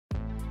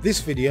This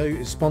video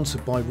is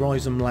sponsored by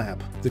Rizom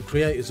Lab, the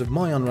creators of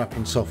my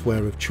unwrapping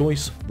software of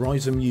choice,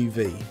 Rizom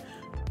UV.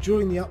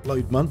 During the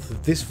upload month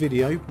of this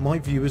video, my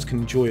viewers can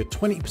enjoy a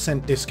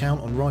 20%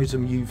 discount on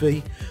Rizom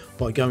UV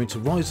by going to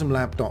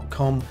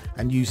rizomlab.com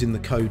and using the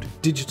code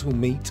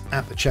DIGITALMEAT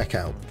at the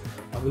checkout.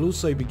 I will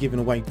also be giving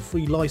away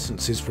free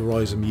licenses for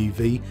Rizom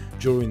UV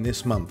during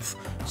this month,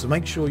 so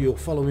make sure you're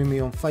following me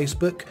on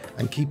Facebook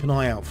and keep an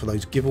eye out for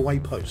those giveaway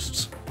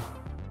posts.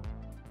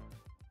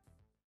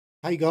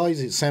 Hey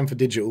guys, it's Sam for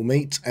Digital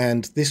Meat,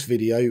 and this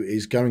video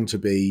is going to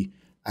be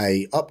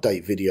a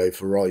update video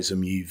for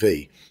Rizom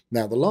UV.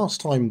 Now, the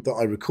last time that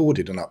I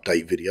recorded an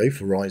update video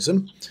for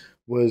Rizom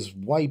was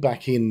way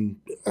back in,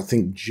 I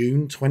think,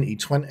 June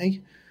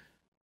 2020.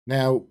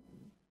 Now,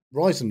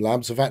 Rizom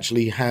Labs have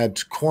actually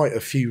had quite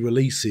a few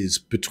releases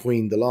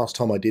between the last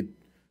time I did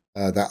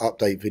that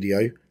update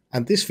video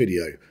and this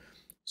video.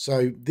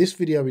 So this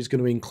video is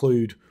going to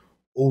include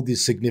all the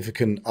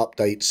significant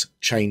updates,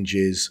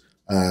 changes,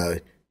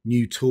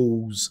 new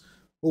tools,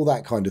 all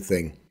that kind of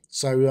thing.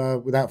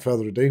 So without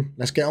further ado,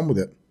 let's get on with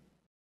it.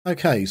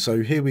 Okay,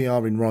 so here we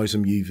are in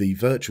Rizom UV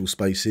Virtual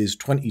Spaces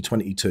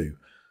 2022.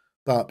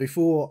 But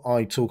before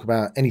I talk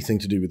about anything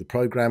to do with the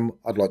program,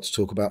 I'd like to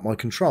talk about my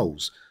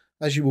controls.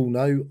 As you all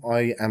know,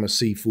 I am a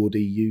C4D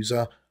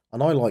user,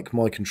 and I like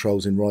my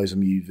controls in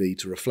Rizom UV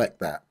to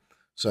reflect that.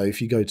 So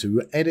if you go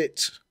to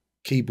Edit,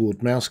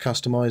 Keyboard Mouse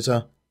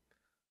Customizer,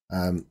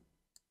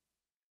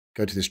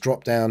 go to this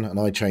drop down, and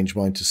I change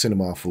mine to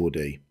Cinema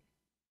 4D.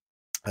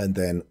 And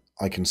then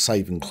I can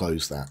save and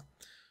close that.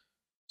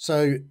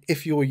 So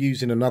if you're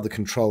using another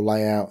control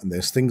layout and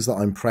there's things that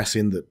I'm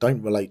pressing that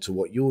don't relate to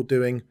what you're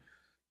doing,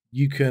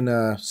 you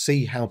can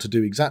see how to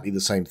do exactly the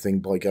same thing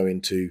by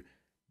going to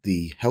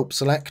the Help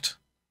Select.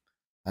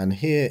 And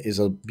here is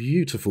a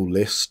beautiful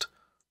list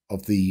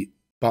of the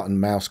button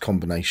mouse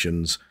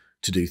combinations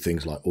to do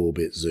things like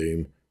orbit,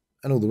 zoom,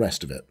 and all the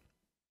rest of it.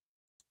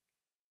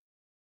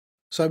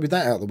 So with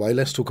that out of the way,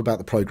 let's talk about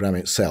the program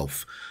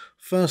itself.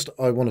 First,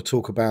 I want to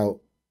talk about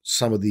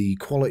some of the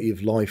quality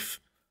of life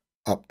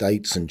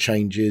updates and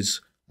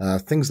changes,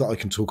 things that I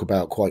can talk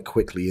about quite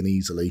quickly and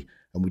easily,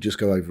 and we'll just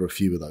go over a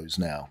few of those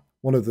now.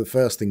 One of the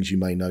first things you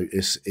may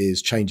notice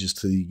is changes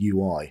to the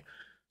UI.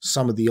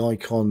 Some of the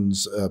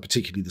icons,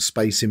 particularly the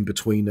space in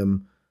between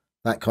them,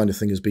 that kind of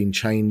thing has been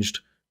changed,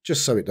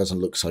 just so it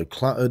doesn't look so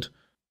cluttered.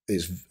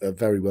 It's a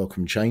very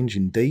welcome change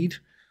indeed.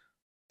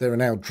 There are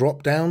now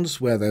drop downs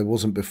where there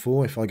wasn't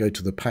before. If I go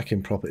to the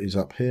packing properties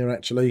up here,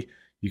 actually,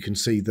 you can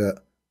see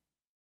that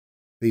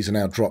these are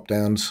now drop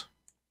downs.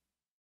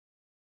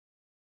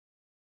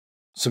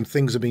 Some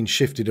things have been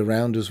shifted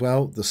around as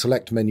well. The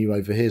select menu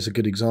over here is a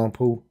good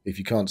example. If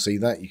you can't see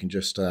that, you can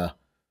just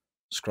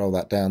scroll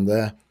that down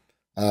there.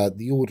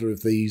 The order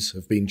of these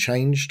have been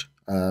changed,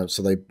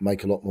 so they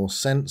make a lot more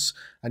sense.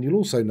 And you'll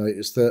also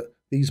notice that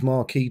these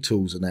marquee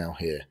tools are now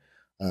here.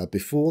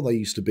 Before, they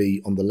used to be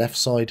on the left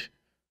side,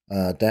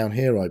 down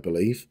here, I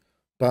believe.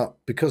 But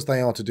because they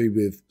are to do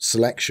with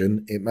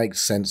selection, it makes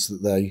sense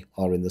that they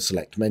are in the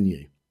select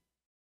menu.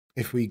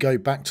 If we go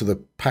back to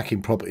the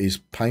packing properties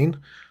pane,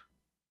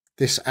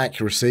 this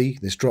accuracy,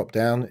 this drop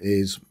down,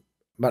 is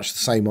much the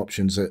same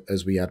options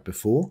as we had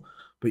before,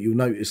 but you'll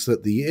notice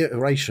that the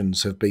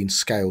iterations have been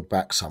scaled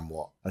back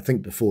somewhat. I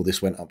think before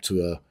this went up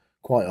to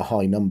quite a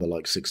high number,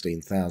 like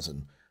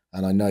 16,000,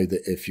 and I know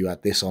that if you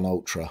had this on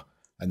Ultra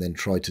and then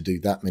try to do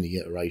that many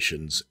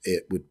iterations,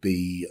 it would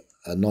be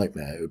a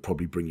nightmare. It would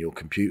probably bring your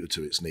computer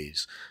to its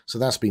knees. So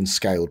that's been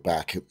scaled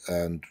back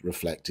and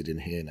reflected in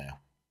here now.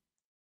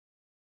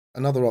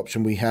 Another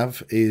option we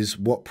have is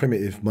what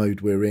primitive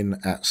mode we're in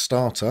at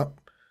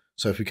startup.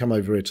 So if we come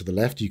over here to the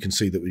left, you can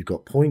see that we've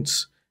got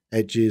points,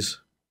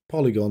 edges,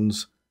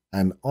 polygons,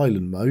 and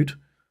island mode.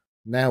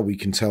 Now we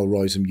can tell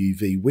Rizom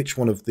UV which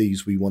one of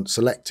these we want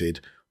selected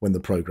when the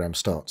program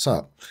starts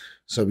up.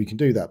 So we can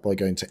do that by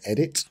going to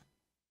Edit,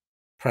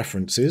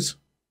 Preferences,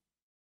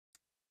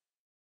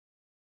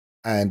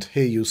 and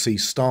here you'll see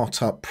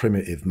Startup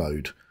Primitive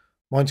Mode.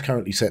 Mine's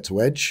currently set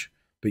to Edge,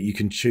 but you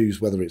can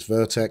choose whether it's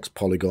Vertex,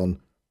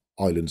 Polygon,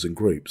 Islands and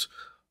Groups.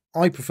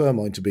 I prefer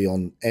mine to be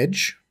on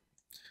Edge,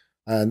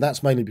 and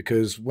that's mainly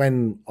because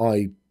when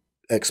I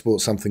export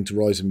something to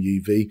Rizom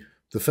UV,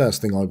 the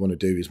first thing I want to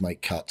do is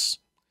make cuts.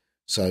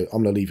 So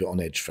I'm going to leave it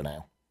on Edge for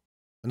now.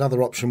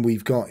 Another option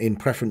we've got in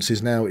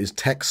preferences now is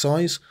text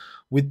size.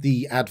 With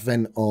the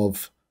advent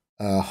of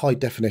high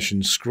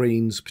definition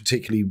screens,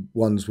 particularly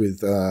ones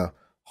with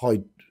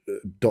high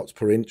dots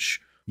per inch,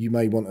 you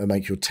may want to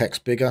make your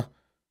text bigger.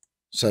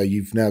 So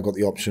you've now got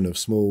the option of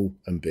small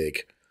and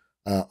big.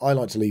 I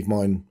like to leave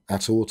mine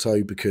at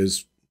auto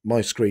because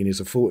my screen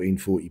is a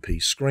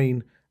 1440p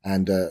screen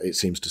and it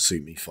seems to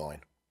suit me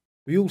fine.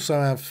 We also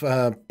have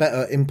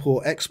better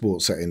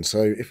import-export settings.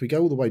 So if we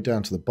go all the way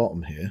down to the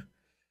bottom here,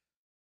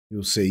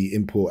 you'll see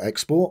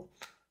import-export.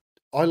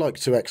 I like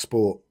to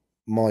export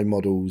my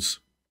models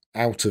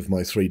out of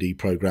my 3D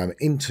program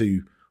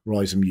into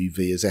Rizom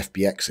UV as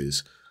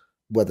FBXs,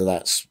 whether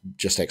that's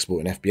just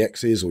exporting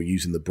FBXs or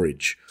using the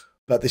bridge.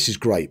 But this is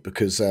great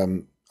because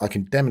I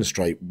can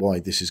demonstrate why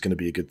this is going to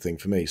be a good thing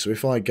for me. So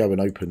if I go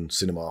and open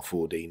Cinema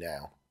 4D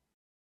now,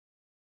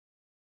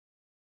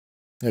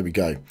 there we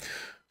go.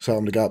 So I'm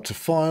going to go up to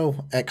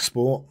File,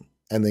 Export,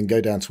 and then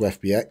go down to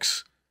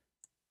FBX.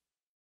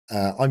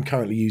 I'm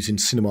currently using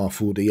Cinema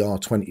 4D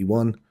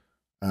R21.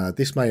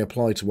 This may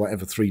apply to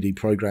whatever 3D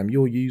program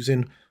you're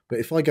using, but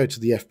if I go to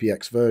the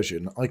FBX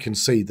version, I can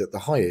see that the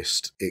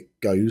highest it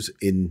goes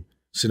in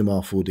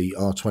Cinema 4D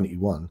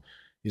R21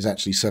 is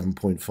actually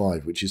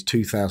 7.5, which is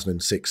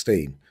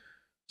 2016.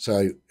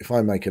 So if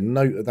I make a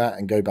note of that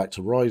and go back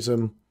to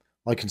Rizom,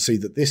 I can see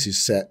that this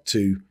is set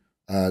to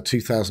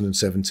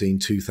 2017,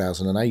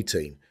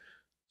 2018.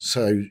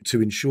 So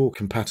to ensure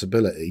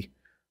compatibility,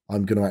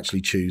 I'm going to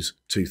actually choose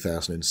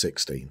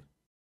 2016.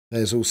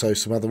 There's also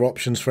some other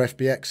options for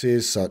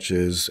FBXs, such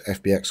as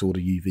FBX order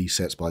UV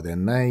sets by their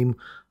name,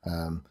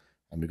 and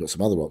we've got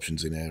some other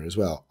options in here as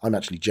well. I'm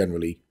actually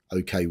generally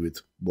okay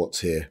with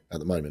what's here at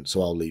the moment,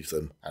 so I'll leave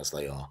them as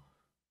they are.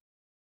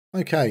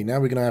 Okay, now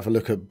we're going to have a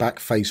look at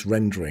backface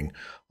rendering.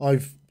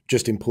 I've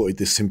just imported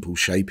this simple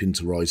shape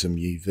into Rizom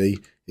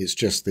UV. It's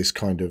just this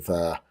kind of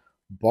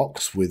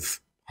box with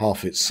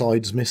half its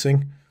sides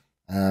missing.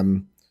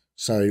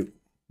 So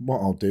what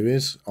I'll do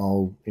is,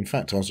 I'll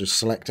just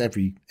select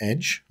every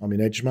edge. I'm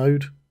in edge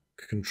mode,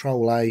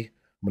 Control A, I'm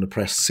going to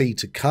press C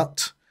to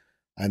cut,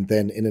 and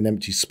then in an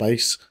empty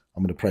space,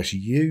 I'm going to press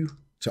U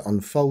to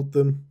unfold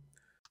them.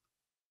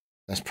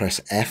 Let's press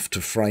F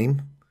to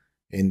frame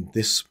in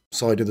this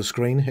side of the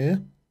screen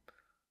here.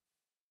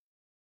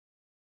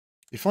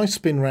 If I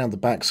spin around the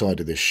back side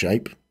of this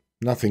shape,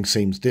 nothing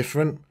seems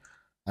different,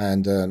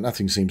 and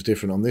nothing seems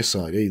different on this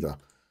side either.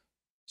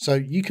 So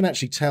you can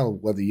actually tell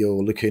whether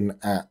you're looking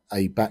at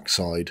a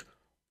backside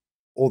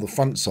or the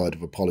front side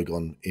of a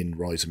polygon in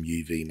Rizom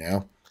UV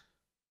now.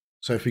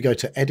 So if we go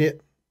to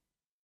Edit,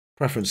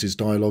 Preferences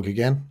dialog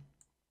again,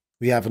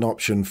 we have an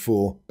option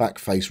for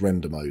backface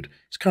render mode.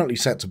 It's currently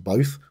set to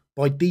both.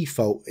 By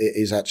default, it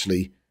is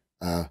actually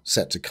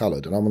set to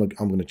coloured, and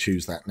I'm going to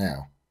choose that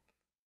now.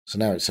 So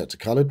now it's set to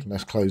coloured.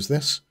 Let's close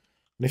this.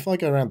 And if I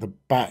go around the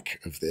back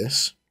of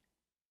this,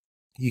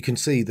 you can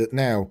see that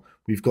now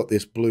we've got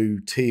this blue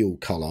teal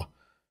colour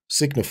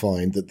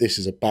signifying that this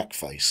is a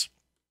backface.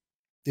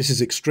 This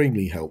is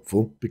extremely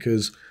helpful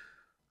because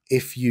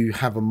if you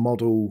have a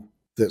model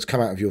that's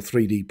come out of your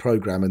 3D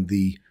program and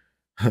the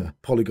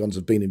polygons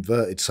have been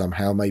inverted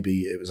somehow,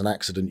 maybe it was an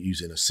accident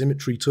using a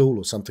symmetry tool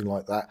or something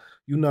like that,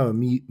 you'll know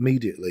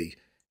immediately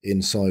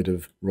inside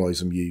of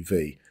Rizom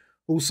UV.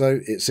 Also,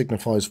 it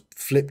signifies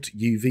flipped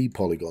UV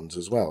polygons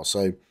as well.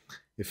 So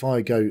if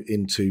I go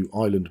into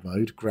island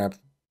mode, grab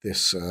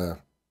this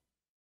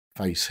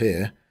face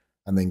here,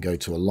 and then go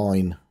to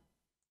align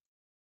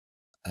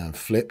and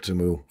flipped, and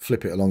we'll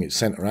flip it along its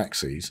center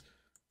axis,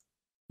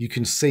 you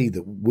can see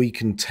that we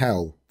can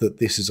tell that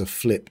this is a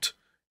flipped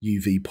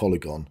UV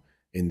polygon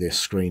in this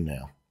screen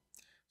now.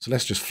 So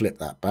let's just flip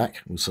that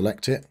back. We'll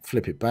select it,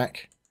 flip it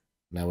back.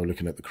 Now we're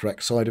looking at the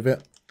correct side of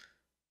it.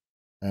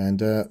 And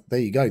there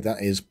you go,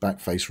 that is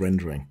backface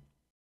rendering.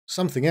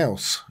 Something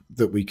else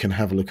that we can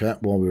have a look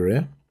at while we're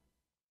here,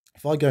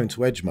 if I go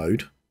into edge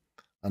mode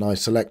and I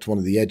select one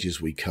of the edges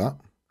we cut,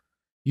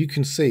 you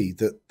can see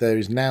that there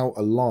is now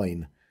a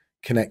line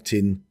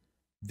connecting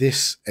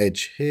this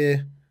edge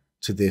here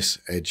to this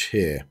edge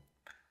here.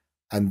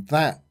 And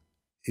that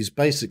is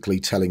basically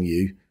telling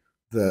you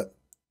that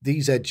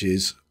these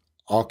edges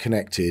are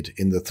connected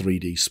in the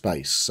 3D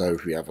space. So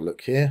if we have a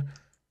look here,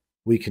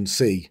 we can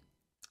see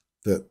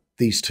that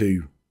these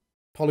two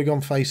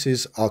polygon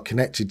faces are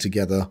connected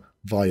together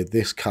via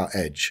this cut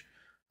edge.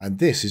 And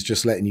this is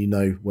just letting you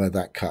know where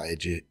that cut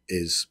edge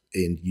is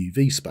in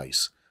UV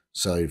space.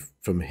 So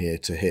from here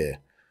to here.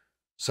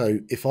 So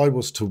if I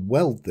was to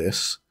weld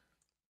this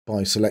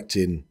by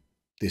selecting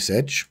this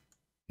edge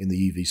in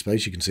the UV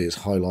space, you can see it's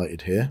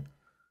highlighted here.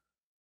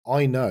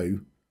 I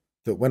know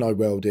that when I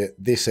weld it,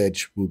 this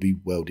edge will be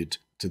welded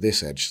to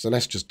this edge. So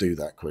let's just do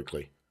that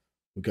quickly.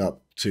 We'll go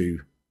up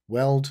to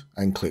Weld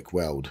and click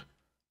Weld.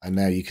 And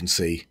now you can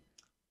see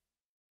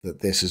that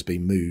this has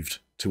been moved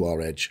to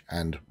our edge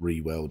and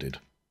re-welded.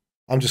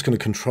 I'm just going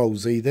to Control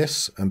Z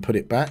this and put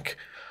it back.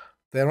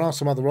 There are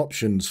some other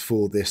options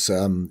for this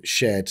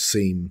shared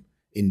seam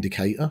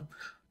indicator.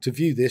 To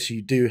view this,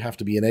 you do have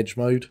to be in edge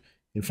mode.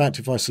 In fact,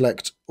 if I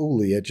select all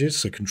the edges,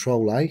 so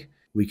Control A,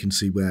 we can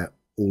see where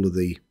all of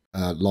the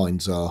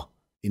lines are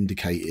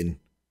indicating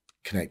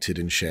connected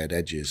and shared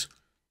edges.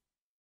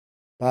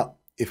 But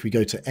if we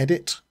go to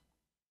Edit,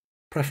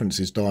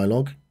 Preferences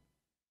dialog,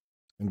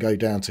 and go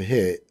down to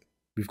here,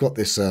 we've got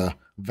this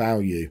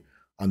value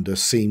under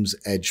Seams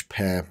Edge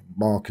Pair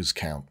Markers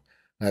Count.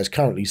 Now it's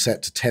currently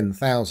set to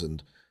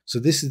 10,000. So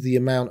this is the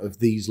amount of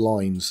these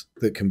lines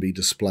that can be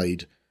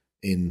displayed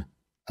in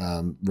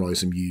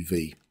Rizom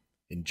UV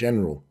in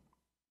general.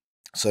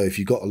 So if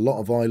you've got a lot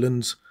of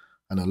islands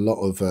and a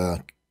lot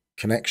of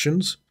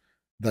connections,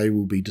 they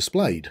will be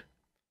displayed.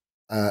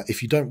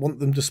 If you don't want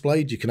them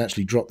displayed, you can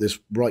actually drop this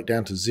right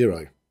down to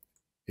 0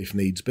 if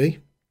needs be.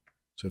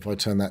 So if I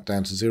turn that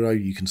down to 0,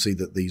 you can see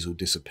that these will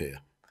disappear.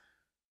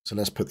 So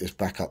let's put this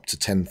back up to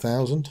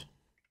 10,000.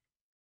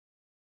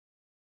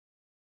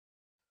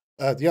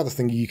 The other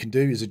thing you can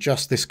do is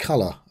adjust this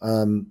color.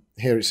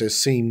 Here it says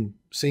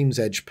seams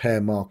edge pair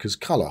markers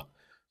color.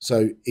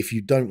 So if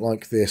you don't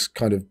like this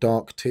kind of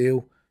dark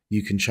teal,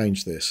 you can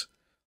change this.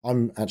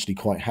 I'm actually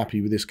quite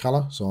happy with this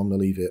color, so I'm going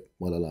to leave it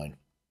well alone.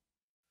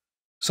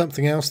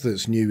 Something else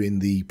that's new in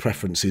the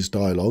preferences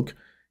dialog,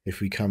 if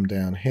we come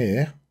down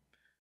here,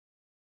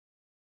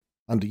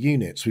 under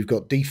units, we've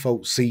got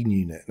default scene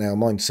unit. Now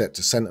mine's set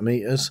to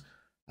centimeters,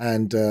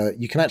 and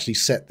you can actually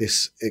set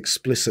this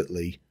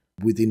explicitly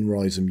within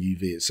Rizom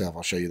UV itself.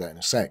 I'll show you that in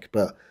a sec.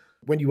 But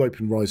when you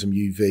open Rizom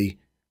UV,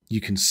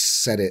 you can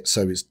set it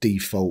so its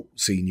default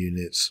scene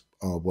units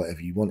are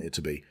whatever you want it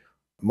to be.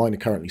 Mine are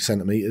currently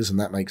centimeters, and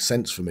that makes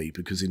sense for me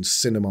because in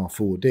Cinema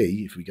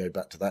 4D, if we go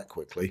back to that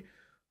quickly,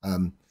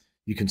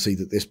 you can see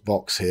that this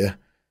box here,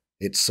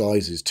 its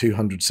size is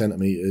 200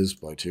 centimeters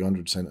by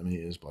 200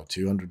 centimeters by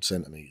 200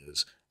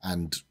 centimeters,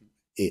 and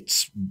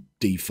its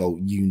default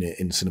unit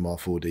in Cinema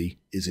 4D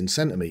is in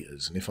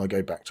centimeters. And if I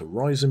go back to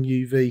Rizom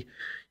UV,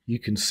 you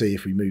can see,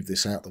 if we move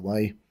this out the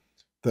way,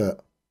 that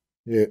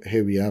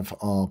here we have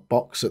our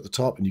box at the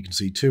top, and you can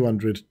see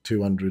 200,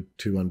 200,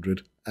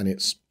 200, and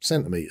it's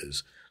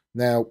centimeters.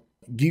 Now,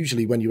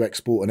 usually when you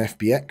export an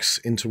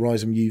FBX into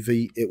Rizom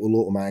UV, it will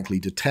automatically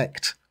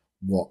detect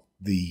what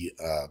the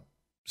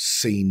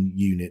scene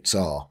units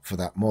are for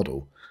that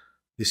model.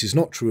 This is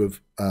not true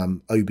of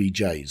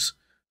OBJs.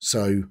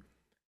 So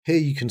here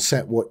you can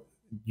set what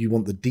you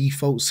want the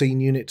default scene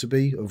unit to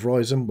be of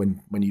Rizom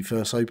when you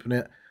first open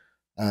it.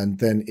 And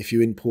then if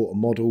you import a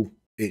model,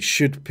 it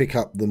should pick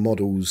up the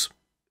model's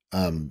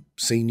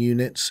scene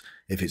units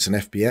if it's an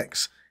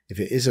FBX. If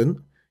it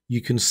isn't,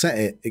 you can set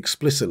it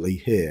explicitly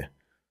here.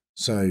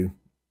 So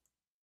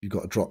you've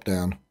got a drop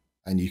down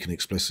and you can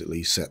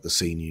explicitly set the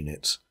scene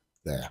units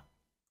there.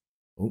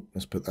 Oh,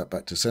 let's put that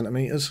back to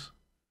centimeters.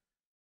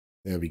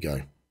 There we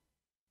go.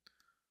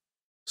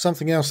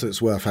 Something else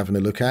that's worth having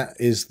a look at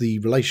is the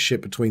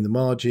relationship between the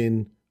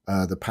margin,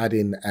 the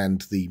padding,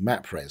 and the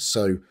map res.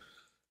 So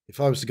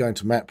if I was to go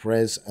into map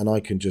res and I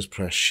can just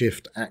press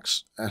shift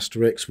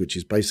asterisk, which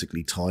is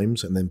basically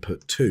times, and then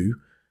put 2,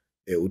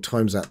 it will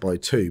times that by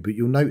 2. But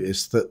you'll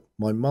notice that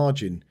my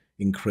margin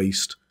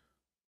increased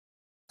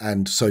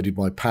and so did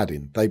my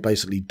padding. They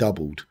basically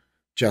doubled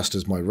just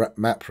as my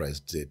map res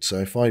did. So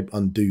if I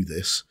undo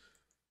this,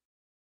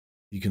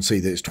 you can see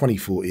that it's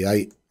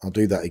 2048. I'll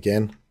do that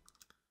again.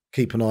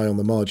 Keep an eye on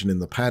the margin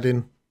and the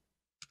padding,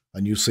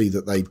 and you'll see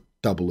that they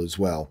double as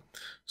well.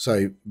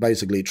 So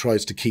basically it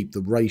tries to keep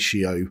the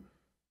ratio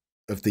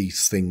of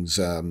these things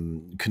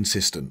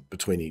consistent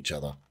between each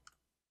other.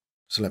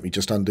 So let me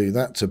just undo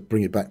that to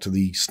bring it back to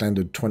the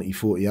standard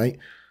 2048.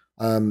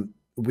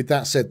 With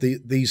that said,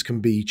 these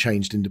can be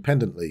changed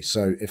independently.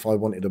 So if I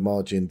wanted a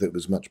margin that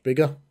was much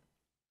bigger,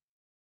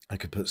 I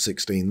could put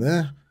 16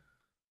 there.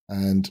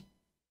 And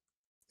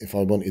if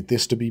I wanted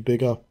this to be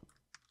bigger,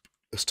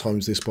 let's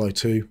times this by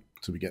 2,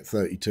 so we get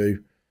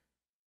 32.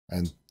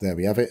 And there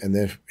we have it. And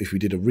then if we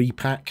did a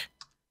repack,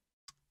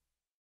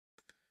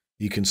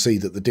 you can see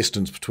that the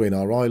distance between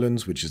our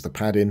islands, which is the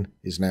padding,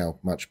 is now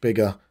much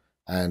bigger,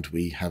 and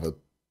we have a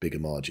bigger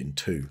margin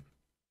too.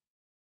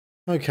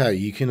 Okay,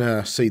 you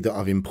can see that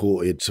I've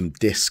imported some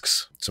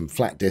discs, some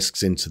flat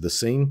discs into the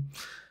scene,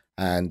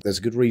 and there's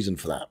a good reason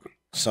for that.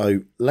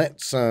 So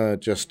let's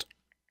just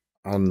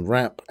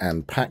unwrap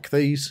and pack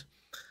these,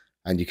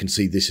 and you can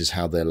see this is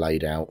how they're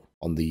laid out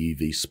on the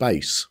UV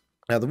space.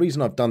 Now, the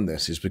reason I've done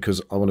this is because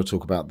I want to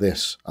talk about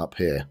this up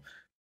here,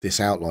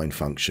 this outline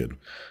function.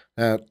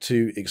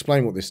 To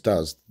explain what this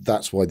does,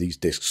 that's why these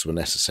discs were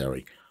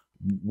necessary.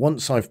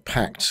 Once I've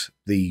packed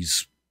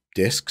these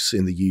discs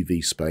in the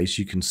UV space,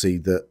 you can see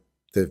that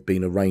they've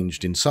been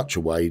arranged in such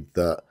a way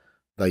that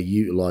they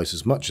utilize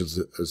as much as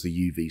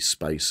the UV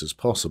space as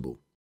possible.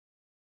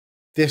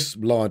 This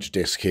large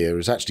disc here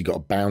has actually got a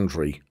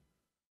boundary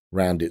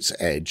around its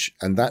edge,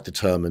 and that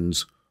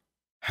determines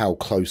how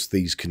close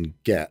these can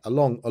get,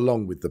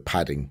 along with the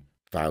padding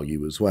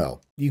value as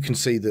well. You can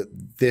see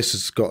that this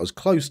has got as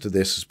close to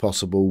this as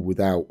possible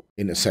without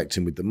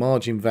intersecting with the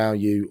margin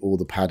value or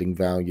the padding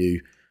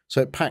value.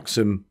 So it packs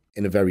them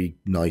in a very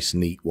nice,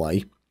 neat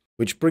way,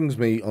 which brings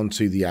me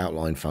onto the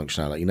outline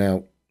functionality.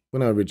 Now,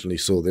 when I originally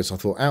saw this, I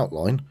thought,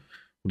 outline?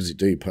 What does it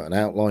do? Put an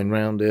outline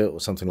around it or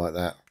something like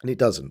that? And it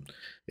doesn't.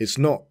 It's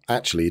not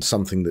actually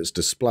something that's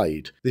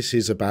displayed. This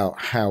is about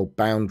how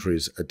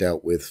boundaries are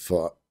dealt with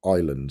for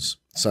islands.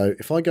 So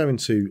if I go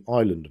into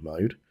island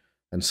mode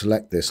and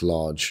select this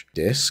large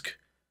disk,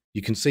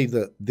 you can see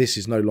that this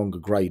is no longer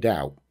grayed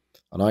out,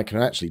 and I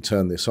can actually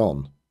turn this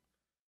on.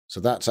 So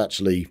that's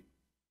actually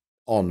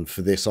on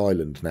for this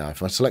island now.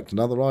 If I select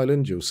another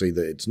island, you'll see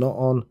that it's not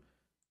on.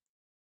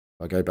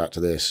 If I go back to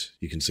this,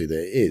 you can see that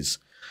it is.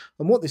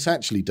 And what this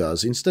actually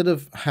does, instead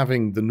of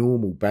having the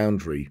normal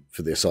boundary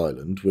for this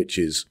island, which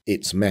is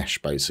its mesh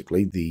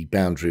basically, the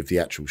boundary of the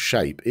actual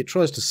shape, it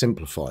tries to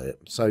simplify it.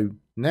 So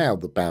now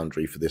the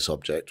boundary for this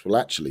object will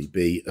actually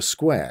be a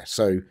square.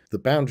 So the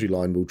boundary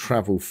line will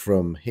travel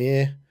from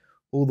here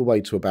all the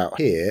way to about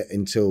here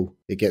until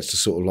it gets to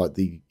sort of like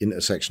the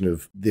intersection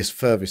of this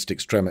furthest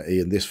extremity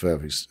and this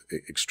furthest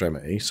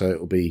extremity. So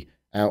it'll be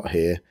out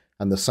here,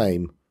 and the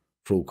same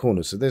for all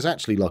corners. So there's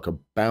actually like a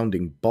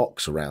bounding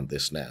box around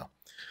this now.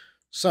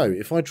 So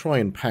if I try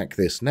and pack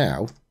this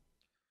now,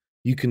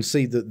 you can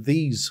see that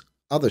these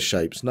other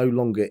shapes no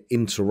longer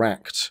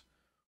interact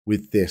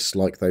with this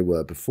like they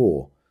were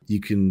before. You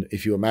can,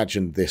 if you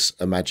imagine this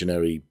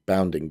imaginary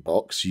bounding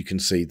box, you can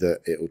see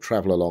that it will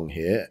travel along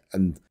here,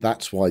 and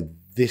that's why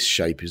this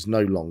shape is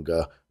no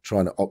longer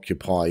trying to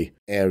occupy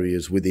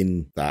areas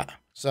within that.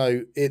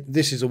 So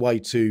this is a way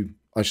to,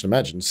 I should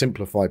imagine,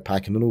 simplify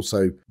packing and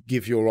also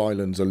give your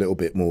islands a little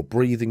bit more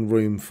breathing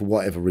room for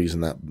whatever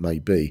reason that may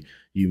be.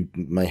 You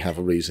may have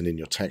a reason in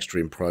your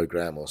texturing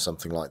program or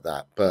something like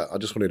that. But I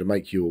just wanted to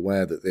make you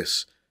aware that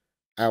this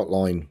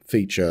outline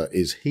feature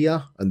is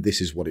here, and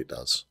this is what it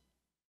does.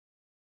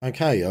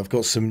 Okay, I've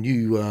got some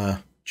new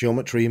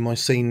geometry in my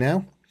scene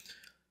now.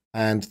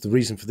 And the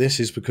reason for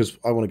this is because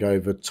I want to go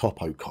over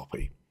topo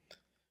copy.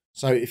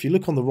 So if you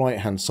look on the right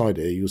hand side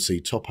here, you'll see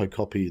topo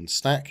copy and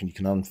stack, and you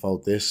can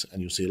unfold this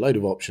and you'll see a load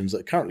of options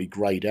that are currently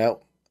grayed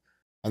out.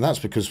 And that's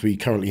because we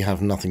currently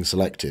have nothing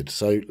selected.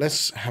 So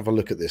let's have a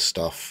look at this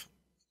stuff.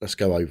 Let's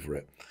go over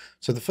it.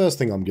 So the first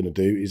thing I'm going to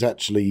do is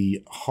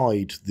actually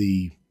hide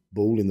the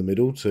ball in the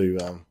middle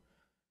to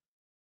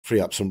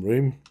free up some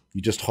room.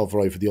 You just hover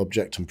over the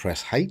object and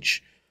press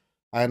H.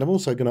 And I'm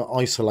also going to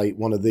isolate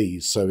one of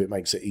these so it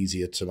makes it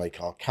easier to make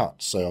our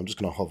cuts. So I'm just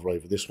going to hover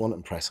over this one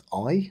and press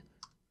I,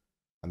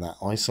 and that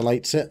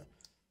isolates it.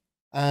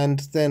 And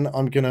then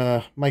I'm going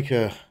to make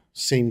a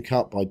seam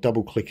cut by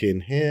double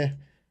clicking here,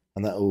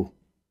 and that will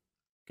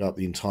go up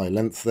the entire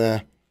length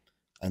there.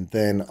 And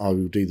then I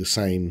will do the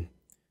same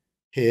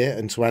here.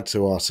 And to add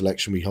to our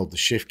selection, we hold the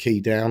Shift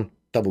key down,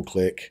 double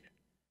click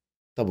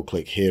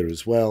here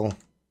as well,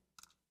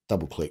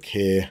 double click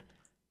here.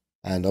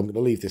 And I'm going to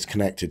leave this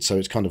connected so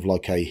it's kind of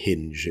like a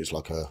hinge. It's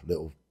like a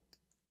little,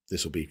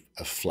 this will be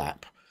a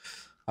flap.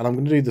 And I'm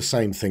going to do the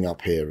same thing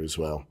up here as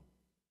well.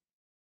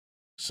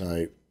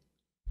 So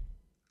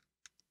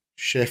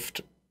Shift,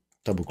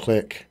 double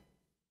click,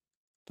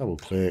 double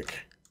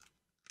click,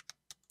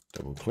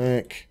 double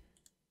click.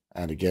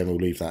 And again, we'll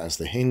leave that as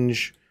the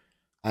hinge.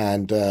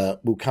 And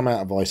we'll come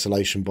out of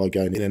isolation by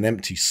going in an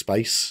empty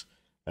space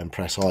and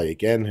press I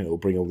again, and it will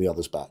bring all the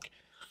others back.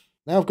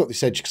 Now I've got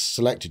this edge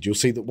selected, you'll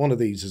see that one of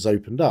these has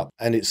opened up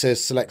and it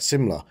says select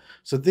similar.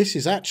 So this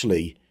is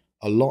actually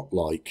a lot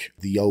like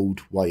the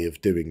old way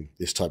of doing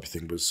this type of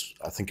thing was,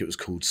 I think it was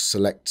called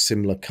select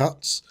similar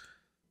cuts.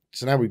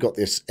 So now we've got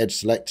this edge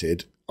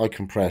selected, I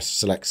can press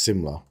select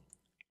similar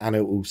and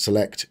it will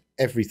select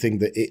everything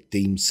that it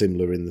deems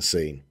similar in the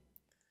scene.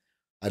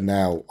 And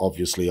now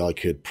obviously I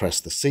could press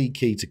the C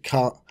key to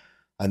cut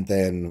and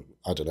then,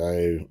 I don't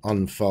know,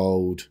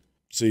 unfold,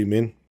 zoom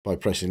in by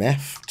pressing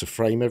F to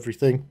frame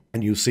everything,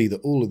 and you'll see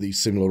that all of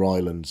these similar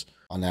islands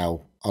are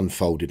now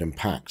unfolded and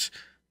packed.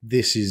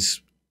 This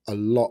is a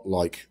lot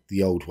like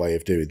the old way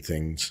of doing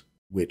things,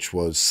 which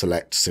was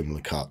select similar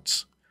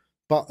cuts.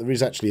 But there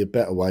is actually a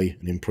better way,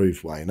 an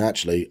improved way, and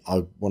actually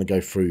I want to go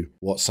through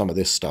what some of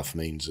this stuff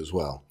means as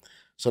well.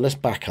 So let's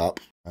back up,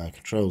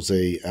 Control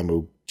Z, and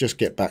we'll just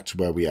get back to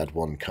where we had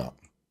one cut.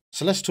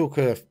 So let's talk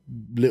a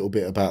little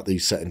bit about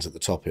these settings at the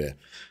top here.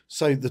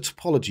 So the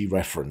topology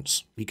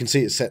reference, you can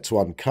see it's set to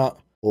uncut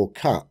or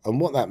cut.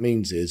 And what that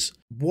means is,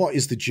 what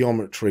is the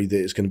geometry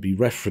that it's going to be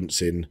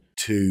referencing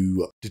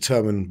to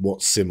determine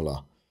what's similar?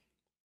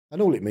 And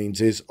all it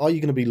means is, are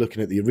you going to be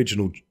looking at the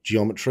original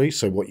geometry,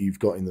 so what you've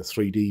got in the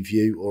 3D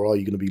view, or are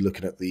you going to be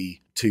looking at the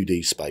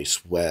 2D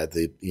space where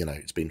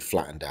it's been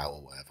flattened out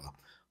or whatever?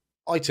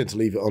 I tend to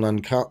leave it on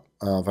uncut.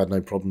 I've had no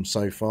problem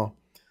so far.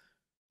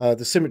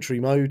 The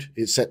symmetry mode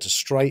is set to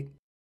straight.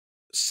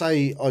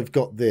 Say I've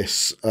got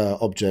this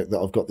object that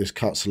I've got this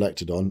cut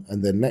selected on,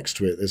 and then next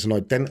to it there's an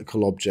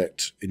identical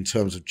object in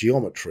terms of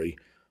geometry,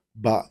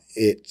 but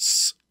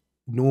its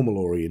normal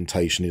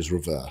orientation is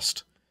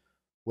reversed.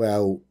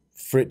 Well,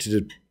 for it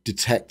to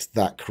detect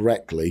that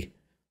correctly,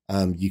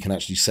 you can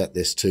actually set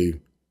this to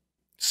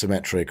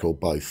symmetric or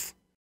both.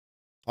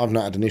 I've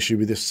not had an issue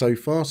with this so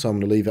far, so I'm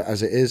going to leave it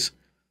as it is.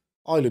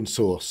 Island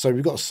source. So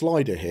we've got a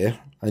slider here,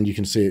 and you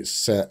can see it's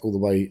set all the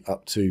way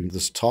up to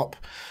this top.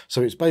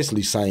 So it's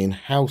basically saying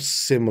how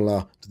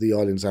similar do the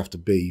islands have to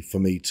be for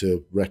me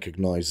to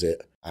recognize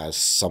it as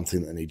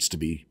something that needs to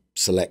be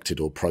selected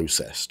or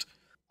processed.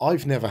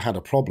 I've never had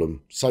a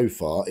problem so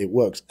far. It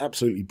works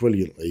absolutely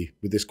brilliantly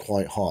with this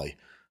quite high.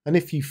 And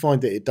if you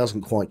find that it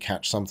doesn't quite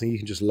catch something, you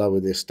can just lower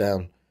this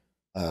down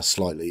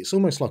slightly. It's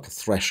almost like a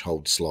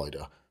threshold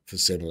slider for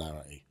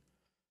similarity.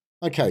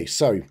 Okay,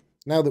 so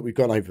now that we've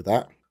gone over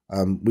that,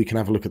 we can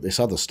have a look at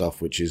this other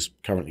stuff, which is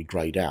currently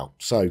grayed out.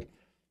 So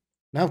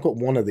now I've got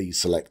one of these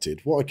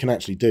selected. What I can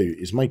actually do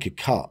is make a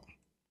cut.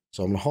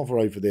 So I'm going to hover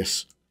over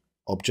this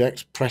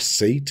object, press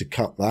C to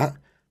cut that.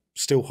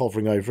 Still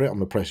hovering over it, I'm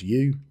going to press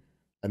U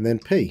and then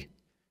P.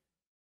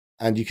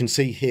 And you can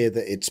see here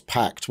that it's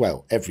packed,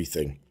 well,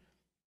 everything.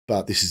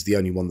 But this is the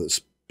only one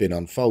that's been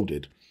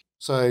unfolded.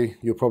 So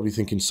you're probably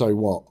thinking, so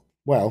what?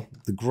 Well,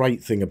 the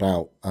great thing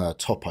about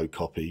Topo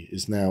Copy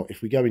is now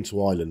if we go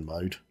into island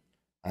mode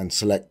and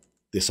select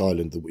this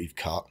island that we've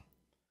cut,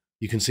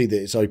 you can see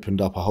that it's opened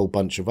up a whole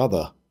bunch of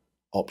other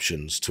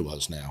options to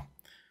us now.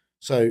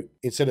 So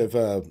instead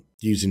of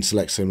using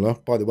select similar,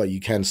 by the way,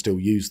 you can still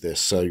use this.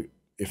 So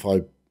if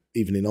I,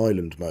 even in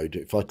island mode,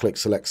 if I click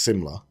select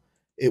similar,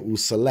 it will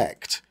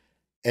select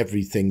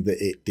everything that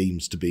it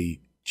deems to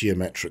be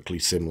geometrically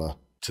similar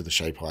to the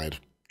shape I had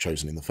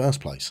chosen in the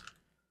first place.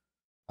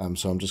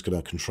 So I'm just going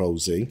to Control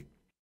Z.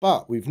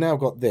 But we've now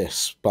got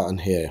this button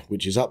here,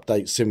 which is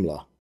update similar.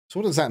 So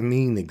what does that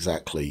mean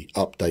exactly,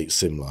 update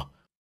similar?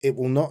 It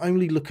will not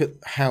only look at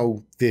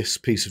how this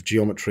piece of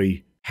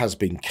geometry has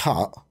been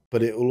cut,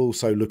 but it will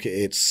also look at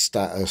its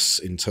status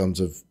in terms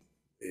of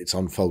its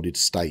unfolded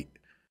state.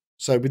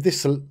 So with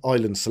this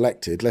island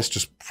selected, let's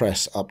just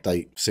press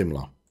update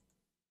similar.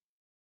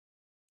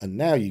 And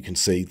now you can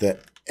see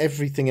that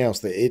everything else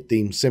that it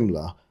deems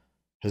similar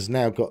has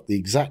now got the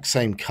exact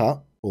same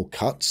cut or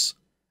cuts,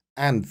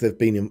 and they've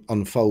been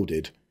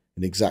unfolded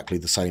in exactly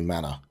the same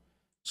manner.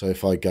 So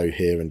if I go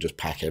here and just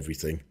pack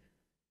everything,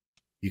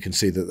 you can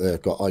see that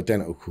they've got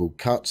identical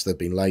cuts. They've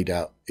been laid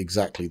out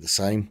exactly the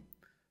same.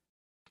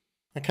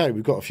 Okay,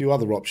 we've got a few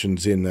other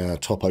options in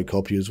Topo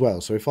Copy as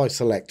well. So if I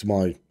select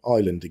my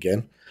island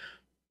again,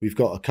 we've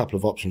got a couple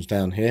of options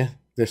down here.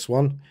 This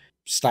one,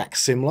 stack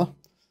similar.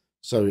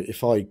 So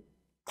if I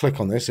click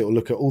on this, it will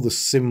look at all the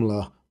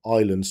similar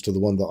islands to the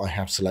one that I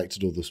have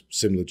selected, or the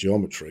similar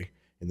geometry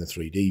in the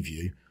 3D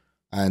view,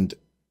 and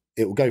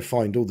it will go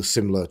find all the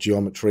similar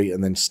geometry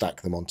and then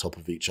stack them on top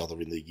of each other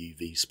in the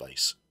UV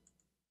space.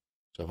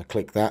 So if I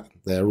click that,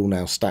 they're all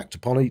now stacked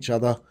upon each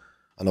other,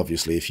 and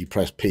obviously if you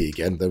press P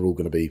again, they're all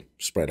going to be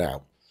spread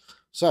out.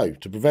 So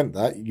to prevent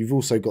that, you've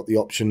also got the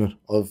option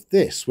of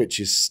this, which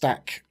is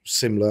stack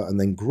similar and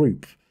then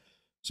group.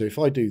 So if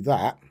I do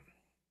that,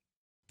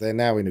 they're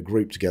now in a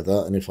group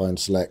together, and if I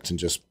unselect and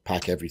just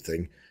pack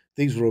everything,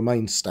 these will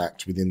remain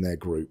stacked within their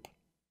group.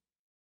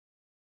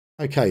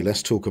 Okay,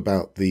 let's talk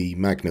about the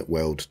magnet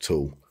weld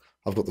tool.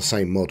 I've got the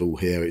same model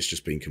here, it's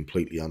just been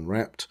completely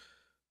unwrapped.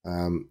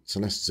 So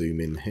let's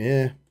zoom in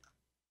here.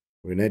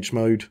 We're in edge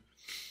mode.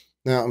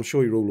 Now, I'm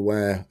sure you're all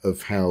aware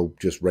of how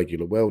just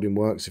regular welding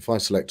works. If I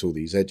select all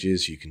these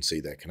edges, you can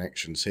see their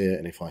connections here,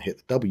 and if I hit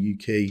the W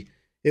key,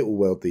 it will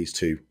weld these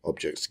two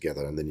objects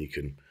together, and then you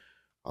can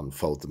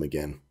unfold them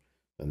again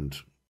and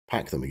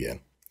pack them again.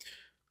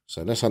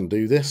 So let's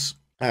undo this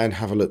and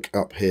have a look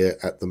up here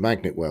at the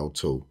magnet weld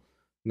tool.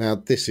 Now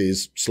this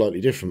is slightly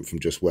different from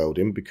just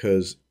welding,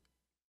 because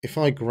if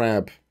I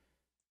grab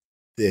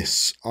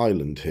this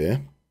island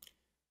here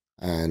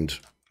and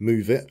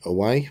move it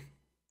away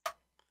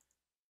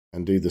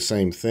and do the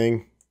same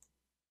thing,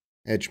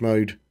 edge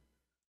mode,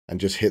 and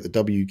just hit the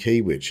W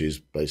key, which is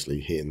basically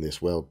hitting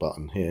this weld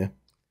button here,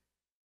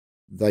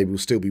 they will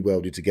still be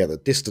welded together.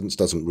 Distance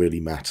doesn't really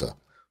matter.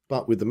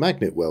 But with the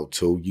magnet weld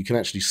tool, you can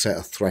actually set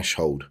a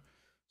threshold.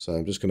 So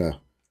I'm just going to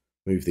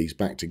move these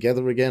back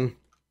together again.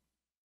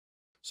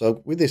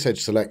 So with this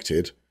edge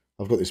selected,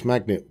 I've got this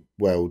magnet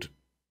weld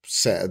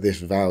set at this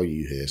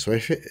value here. So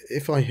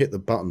if I hit the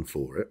button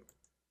for it,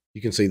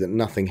 you can see that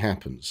nothing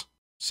happens.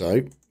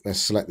 So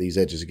let's select these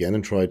edges again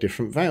and try a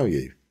different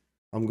value.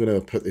 I'm going to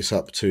put this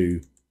up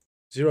to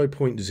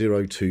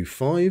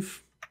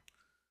 0.025,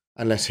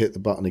 and let's hit the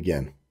button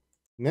again.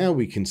 Now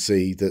we can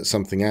see that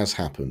something has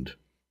happened.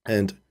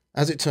 And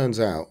as it turns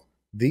out,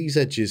 these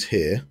edges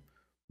here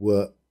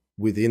were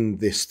within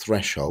this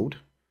threshold,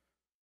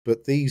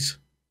 but these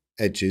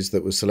edges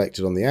that were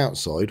selected on the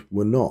outside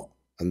were not,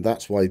 and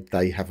that's why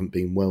they haven't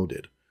been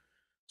welded.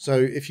 So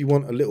if you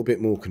want a little bit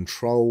more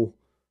control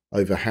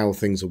over how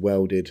things are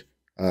welded,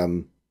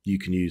 you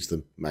can use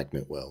the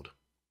magnet weld.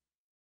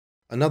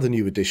 Another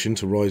new addition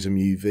to Rizom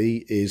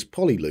UV is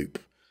Polyloop.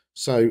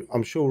 So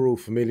I'm sure we're all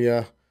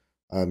familiar,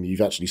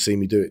 you've actually seen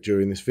me do it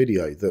during this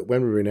video, that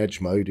when we're in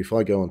edge mode, if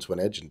I go onto an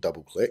edge and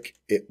double click,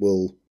 it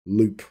will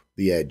loop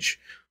the edge.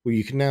 Well,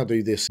 you can now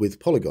do this with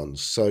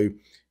polygons. So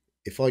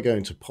if I go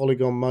into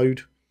polygon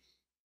mode,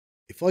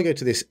 if I go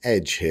to this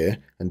edge here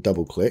and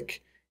double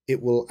click,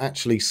 it will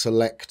actually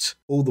select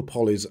all the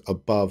polys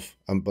above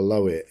and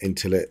below it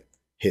until it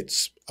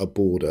hits a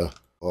border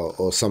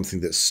or something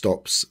that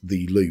stops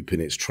the loop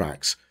in its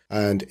tracks.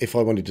 And if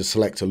I wanted to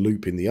select a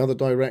loop in the other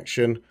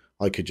direction,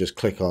 I could just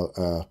click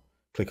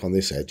on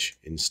this edge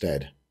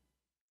instead.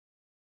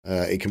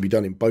 It can be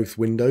done in both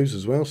windows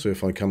as well. So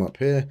if I come up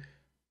here,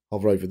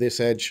 hover over this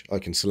edge, I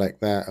can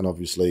select that, and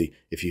obviously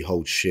if you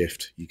hold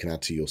shift, you can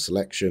add to your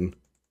selection,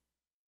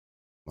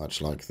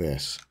 much like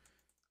this.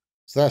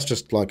 So that's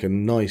just like a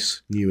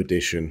nice new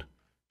addition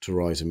to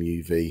Rizom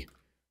UV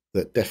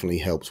that definitely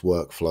helps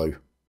workflow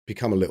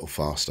become a little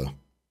faster.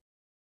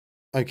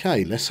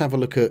 Okay, let's have a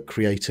look at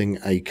creating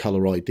a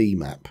color ID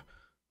map.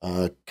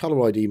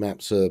 Color ID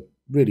maps are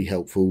really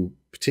helpful,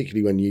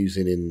 particularly when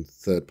using in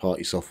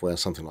third-party software,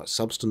 something like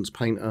Substance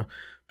Painter,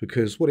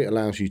 because what it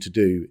allows you to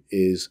do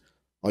is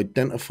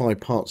identify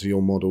parts of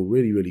your model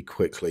really, really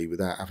quickly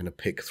without having to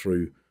pick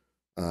through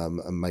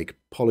and make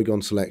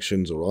polygon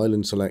selections or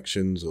island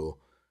selections or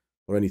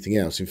or anything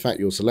else. In fact,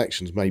 your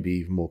selections may be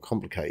even more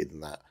complicated than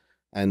that.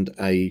 And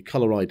a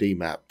color ID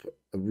map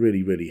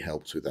really, really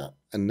helps with that.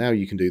 And now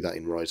you can do that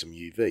in Rizom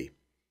UV.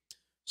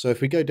 So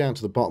if we go down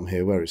to the bottom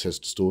here where it says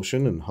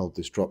distortion and hold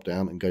this drop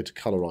down and go to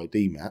color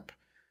ID map,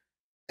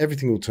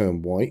 everything will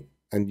turn white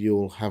and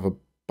you'll have a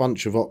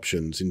bunch of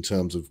options in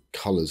terms of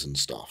colors and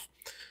stuff.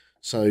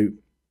 So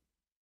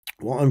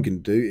what I'm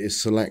going to do is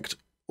select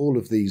all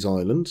of these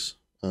islands.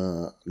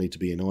 Need to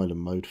be in island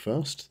mode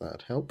first,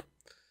 that'd help.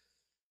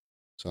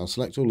 So I'll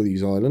select all of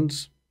these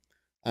islands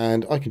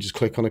and I can just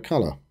click on a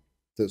color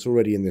that's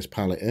already in this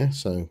palette here.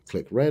 So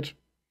click red,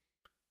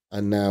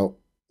 and now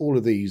all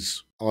of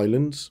these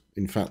islands,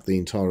 in fact the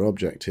entire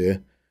object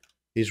here,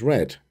 is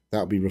red.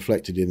 That'll be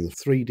reflected in the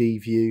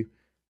 3D view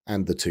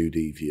and the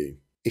 2D view.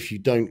 If you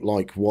don't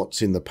like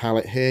what's in the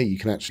palette here, you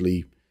can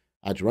actually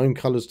add your own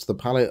colors to the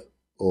palette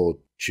or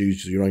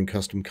choose your own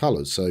custom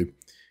colors. So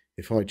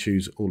if I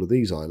choose all of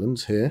these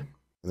islands here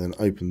and then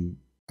open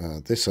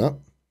this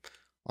up,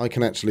 I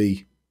can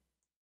actually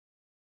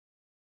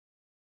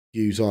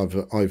use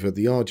either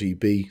the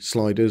RGB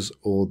sliders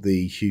or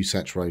the hue,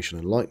 saturation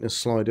and lightness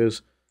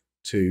sliders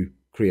to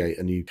create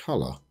a new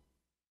color.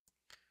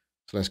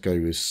 So let's go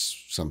with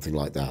something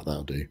like that.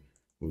 That'll do.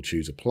 We'll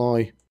choose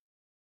apply.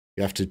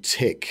 You have to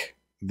tick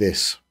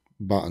this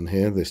button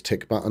here, this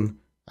tick button,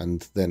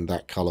 and then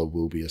that color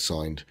will be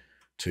assigned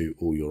to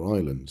all your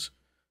islands.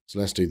 So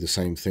let's do the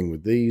same thing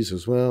with these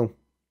as well.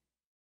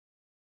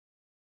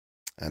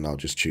 And I'll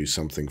just choose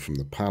something from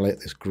the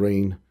palette, this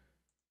green.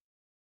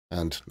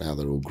 And now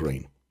they're all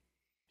green.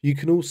 You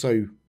can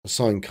also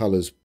assign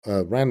colors,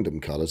 random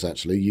colors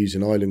actually,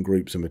 using island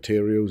groups and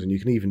materials, and you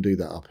can even do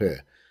that up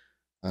here.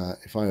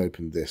 If I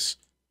open this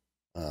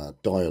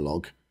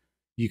dialog,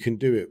 you can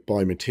do it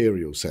by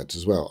material sets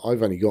as well.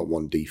 I've only got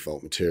one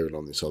default material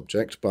on this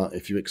object, but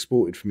if you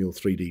export it from your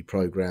 3D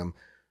program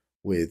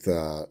with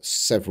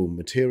several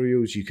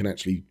materials, you can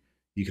actually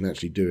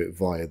do it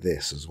via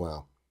this as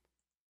well.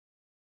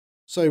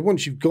 So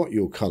once you've got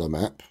your color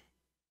map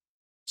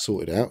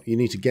sorted out, you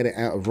need to get it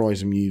out of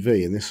Rizom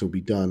UV, and this will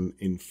be done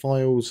in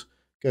Files.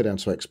 Go down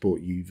to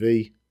Export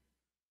UV.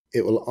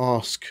 It will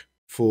ask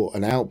for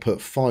an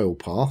output file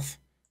path.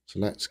 So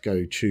let's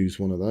go choose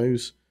one of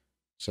those.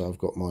 So I've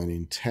got mine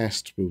in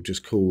test. We'll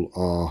just call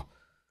our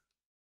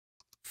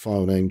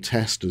file name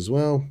test as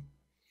well.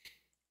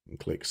 And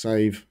click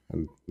save.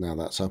 And now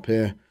that's up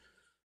here.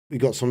 We've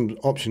got some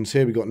options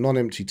here. We've got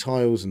non-empty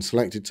tiles and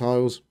selected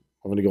tiles.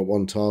 I've only got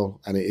one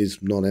tile and it is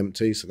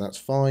non-empty, so that's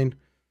fine.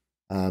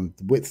 The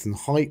width and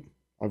height,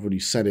 I've already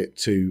set it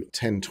to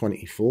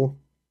 1024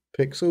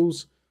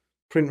 pixels.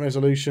 Print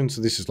resolution,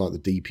 so this is like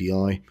the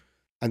DPI.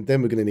 And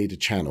then we're going to need a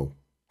channel.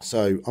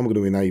 So I'm going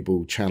to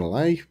enable channel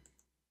A.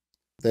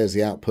 There's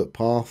the output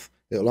path.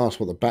 It'll ask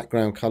what the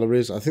background color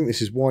is. I think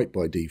this is white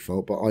by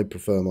default, but I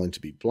prefer mine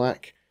to be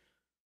black.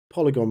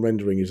 Polygon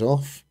rendering is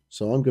off,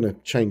 so I'm going to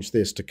change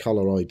this to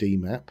color ID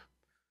map.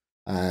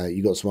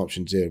 You've got some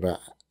options here about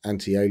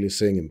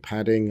anti-aliasing and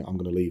padding. I'm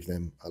going to leave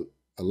them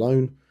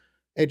alone.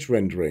 Edge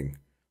rendering,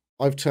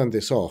 I've turned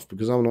this off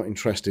because I'm not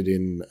interested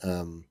in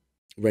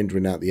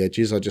rendering out the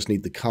edges. I just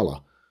need the color.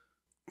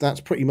 That's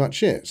pretty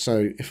much it.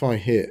 So if I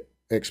hit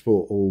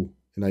export all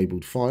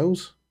enabled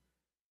files,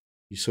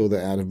 you saw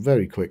that I had a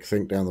very quick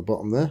think down the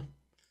bottom there,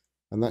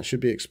 and that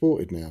should be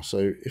exported now.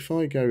 So if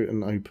I go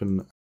and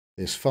open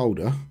this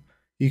folder,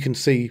 you can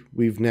see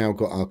we've now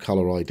got our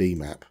color ID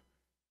map,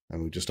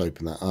 and we'll just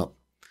open that up,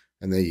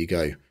 and there you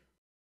go.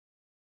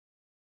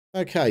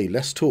 Okay,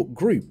 let's talk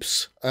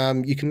groups.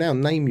 You can now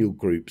name your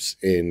groups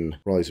in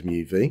Rizom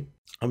UV.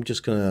 I'm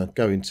just going to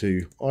go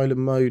into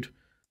island mode,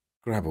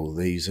 grab all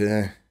these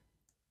here,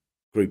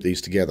 group these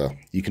together.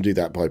 You can do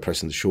that by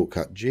pressing the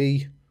shortcut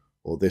G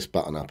or this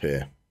button up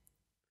here.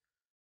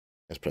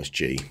 Let's press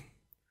G.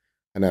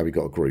 And now we've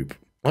got a group.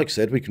 Like I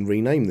said, we can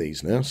rename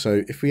these now.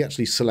 So if we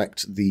actually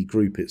select the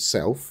group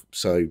itself,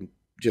 so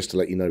just to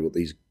let you know what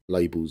these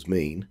labels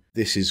mean,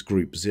 this is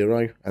group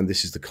 0 and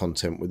this is the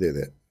content within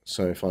it.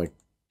 So if I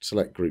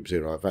select group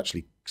 0, I've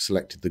actually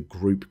selected the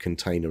group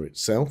container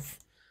itself.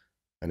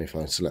 And if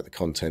I select the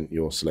content,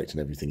 you're selecting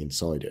everything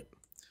inside it.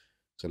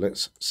 So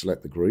let's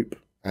select the group.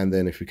 And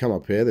then if we come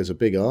up here, there's a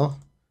big R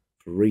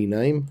for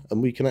rename.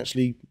 And we can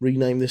actually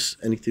rename this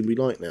anything we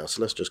like now.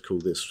 So let's just call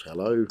this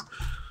hello.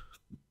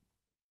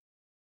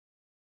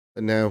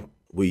 And now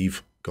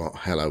we've got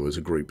hello as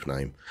a group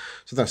name.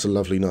 So that's a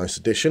lovely, nice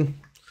addition.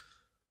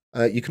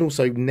 You can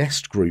also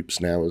nest groups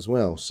now as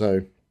well.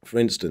 So for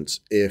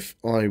instance, if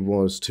I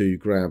was to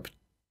grab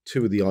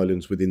 2 of the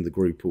islands within the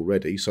group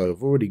already, so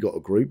I've already got a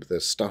group,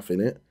 there's stuff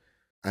in it,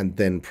 and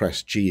then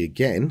press G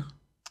again,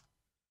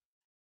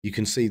 you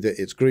can see that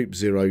it's group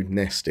 0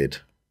 nested.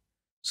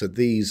 So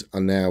these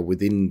are now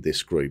within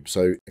this group.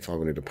 So if I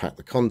wanted to pack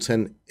the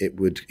content, it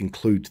would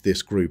include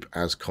this group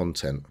as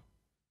content.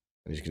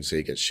 As you can see,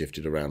 it gets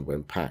shifted around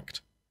when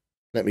packed.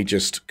 Let me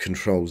just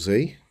Control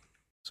Z,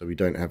 so we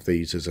don't have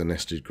these as a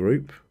nested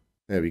group.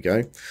 There we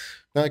go.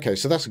 Okay,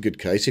 so that's a good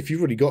case. If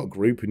you've already got a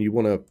group and you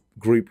want to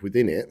group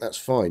within it, that's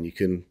fine. You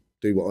can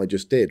do what I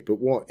just did. But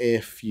what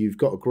if you've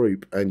got a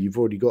group and you've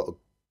already got a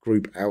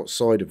group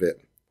outside of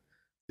it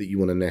that you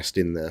want to nest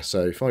in there?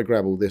 So if I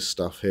grab all this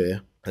stuff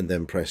here and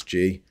then press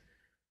G,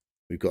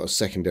 we've got a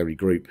secondary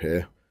group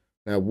here.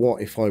 Now,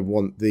 what if I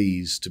want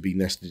these to be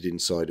nested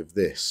inside of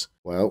this?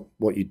 Well,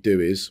 what you'd do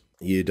is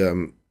you'd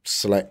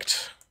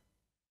select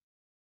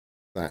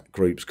that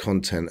group's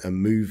content and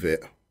move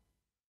it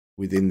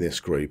within this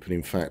group. And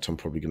in fact, I'm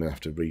probably going to have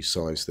to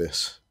resize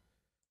this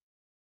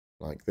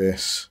like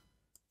this.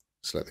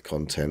 Select the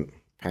content,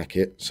 pack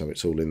it so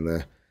it's all in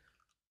there.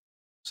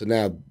 So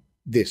now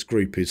this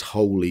group is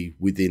wholly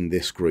within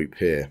this group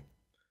here.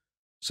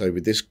 So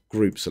with this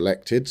group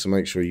selected, so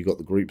make sure you got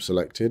the group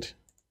selected,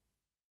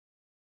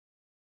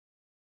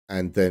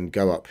 and then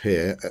go up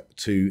here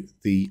to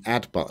the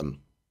add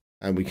button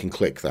and we can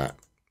click that.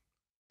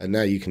 And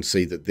now you can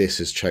see that this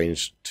has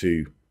changed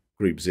to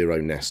group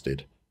 0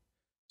 nested.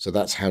 So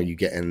that's how you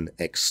get an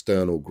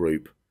external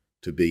group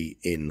to be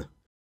in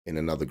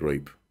another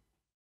group.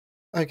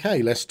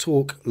 Okay, let's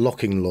talk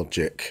locking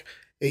logic.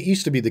 It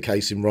used to be the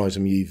case in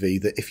Rizom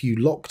UV that if you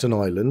locked an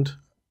island,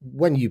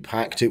 when you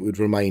packed, it would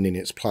remain in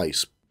its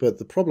place. But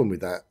the problem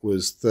with that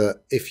was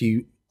that if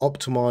you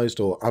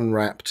optimized or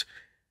unwrapped,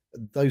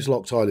 those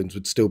locked islands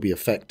would still be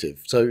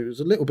effective. So it was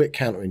a little bit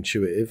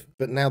counterintuitive,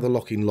 but now the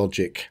locking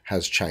logic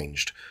has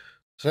changed.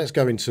 So let's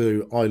go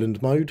into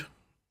island mode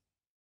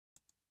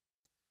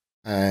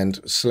and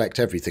select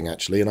everything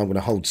actually, and I'm going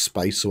to hold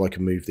space so I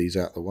can move these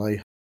out of the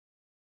way.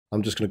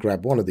 I'm just going to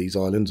grab one of these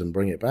islands and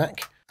bring it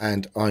back,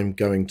 and I'm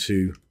going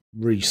to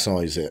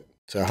resize it.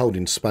 So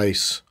holding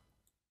space,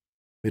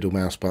 middle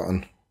mouse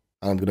button,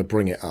 and I'm going to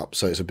bring it up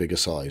so it's a bigger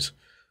size.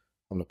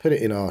 I'm going to put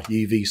it in our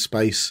UV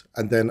space,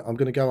 and then I'm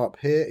going to go up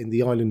here in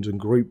the island and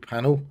group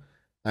panel,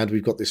 and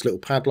we've got this little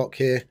padlock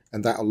here,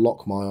 and that'll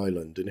lock my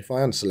island. And if I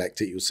unselect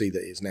it, you'll see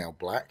that it's now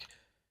black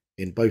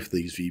in both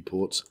these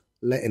viewports,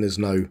 letting us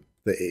know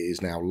that it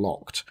is now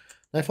locked.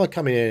 Now if I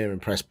come in here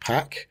and press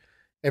pack,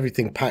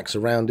 everything packs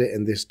around it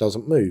and this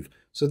doesn't move.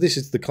 So this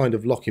is the kind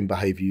of locking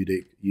behavior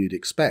you'd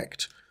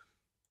expect.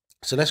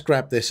 So let's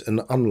grab this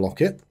and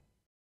unlock it,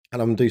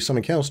 and I'm going to do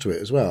something else to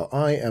it as well.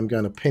 I am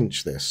going to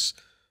pinch this.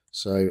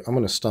 So I'm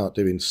going to start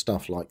doing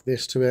stuff like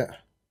this to it.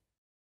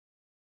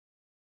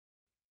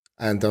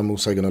 And I'm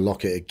also going to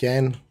lock it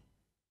again.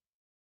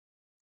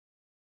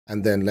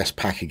 And then let's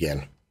pack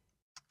again.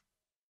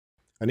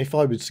 And if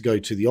I was to go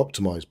to the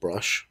optimize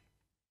brush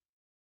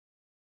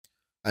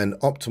and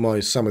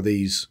optimize some of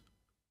these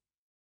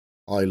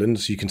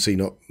islands, you can see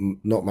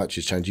not much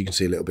has changed. You can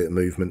see a little bit of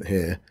movement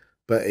here,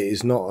 but it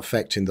is not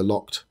affecting the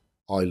locked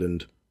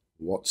island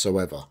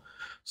whatsoever.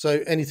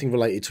 So anything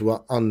related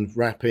to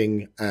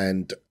unwrapping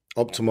and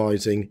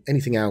optimizing,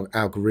 anything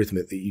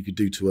algorithmic that you could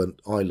do to an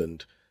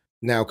island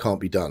now can't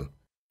be done.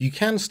 You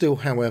can still,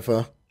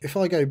 however, if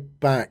I go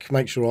back,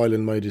 make sure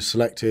island mode is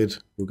selected,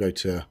 we'll go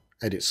to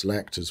edit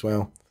select as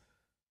well,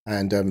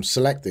 and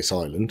select this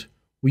island,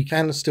 we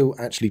can still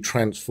actually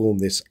transform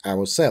this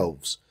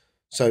ourselves.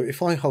 So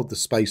if I hold the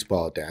space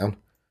bar down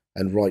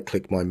and right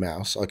click my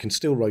mouse, I can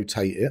still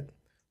rotate it,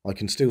 I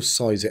can still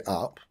size it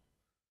up,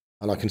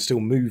 and I can still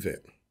move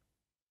it.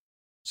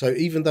 So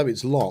even though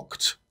it's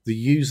locked, the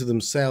user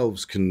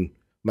themselves can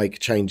make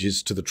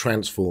changes to the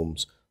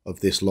transforms of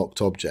this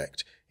locked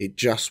object. It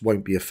just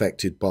won't be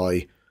affected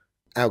by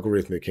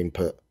algorithmic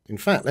input. In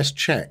fact, let's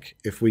check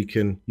if we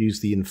can use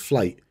the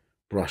inflate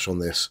brush on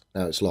this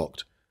now it's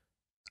locked.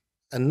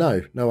 And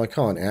no, I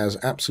can't. It has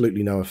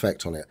absolutely no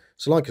effect on it.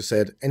 So like I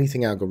said,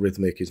 anything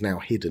algorithmic is now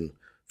hidden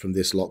from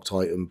this locked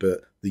item, but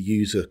the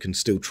user can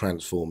still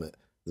transform it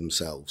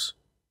themselves.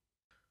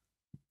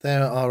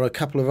 There are a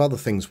couple of other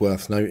things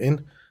worth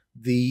noting.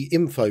 The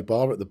info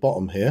bar at the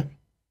bottom here,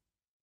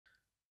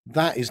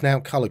 that is now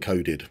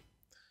color-coded.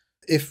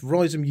 If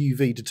Rizom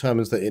UV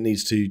determines that it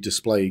needs to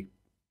display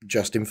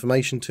just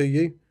information to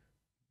you,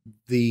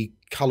 the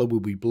color will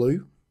be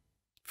blue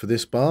for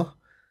this bar.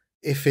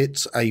 If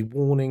it's a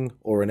warning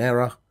or an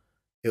error,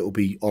 it will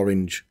be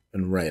orange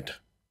and red.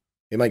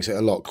 It makes it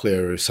a lot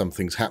clearer if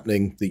something's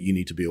happening that you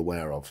need to be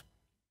aware of.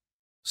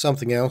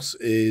 Something else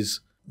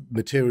is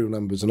material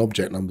numbers and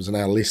object numbers are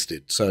now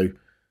listed. So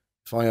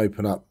if I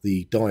open up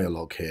the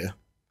dialog here,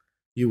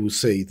 you will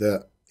see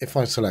that if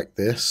I select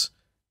this,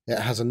 it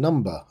has a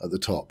number at the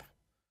top.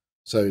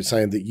 So it's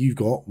saying that you've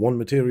got one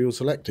material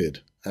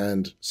selected,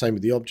 and same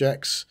with the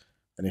objects.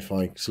 And if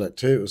I select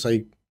two, it will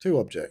say 2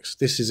 objects.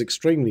 This is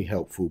extremely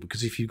helpful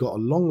because if you've got a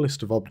long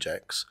list of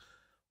objects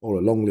or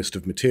a long list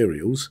of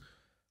materials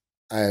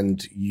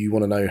and you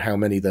want to know how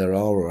many there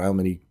are or how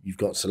many you've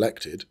got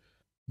selected,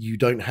 you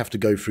don't have to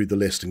go through the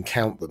list and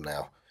count them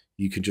now.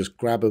 You can just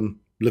grab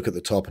them, look at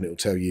the top, and it will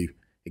tell you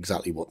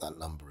exactly what that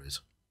number is.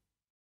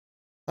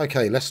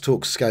 Okay, let's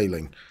talk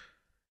scaling.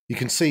 You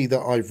can see that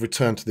I've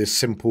returned to this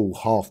simple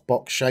half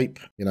box shape,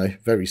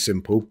 very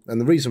simple. And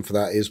the reason for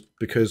that is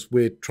because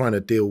we're trying to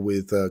deal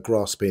with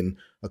grasping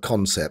a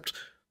concept.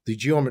 The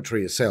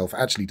geometry itself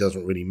actually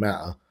doesn't really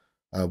matter.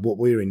 What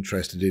we're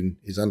interested in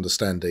is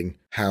understanding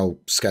how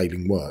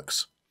scaling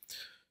works.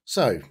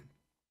 So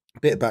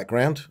Bit of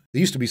background. There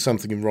used to be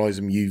something in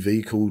Rizom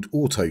UV called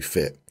Auto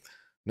Fit.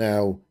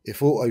 Now,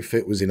 if Auto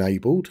Fit was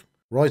enabled,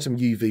 Rizom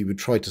UV would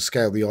try to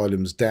scale the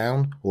islands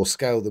down or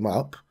scale them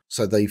up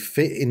so they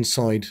fit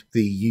inside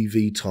the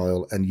UV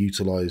tile and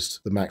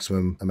utilised the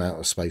maximum amount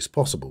of space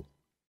possible.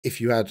 If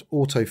you had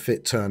Auto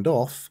Fit turned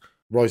off,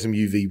 Rizom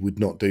UV would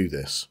not do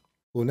this.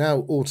 Well,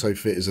 now Auto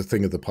Fit is a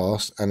thing of the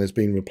past and has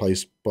been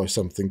replaced by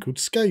something called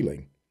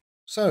scaling.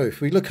 So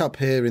if we look up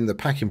here in the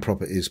packing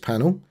properties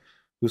panel,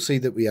 we'll see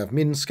that we have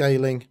min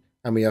scaling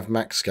and we have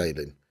max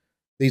scaling.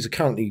 These are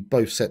currently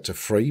both set to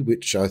 3,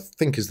 which I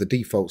think is the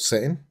default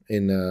setting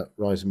in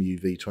Rizom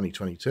UV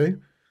 2022.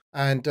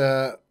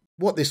 And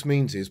what this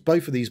means is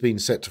both of these being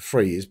set to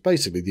 3 is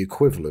basically the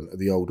equivalent of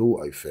the old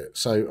auto fit.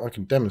 So I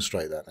can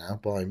demonstrate that now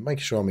by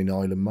making sure I'm in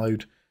island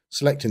mode,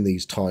 selecting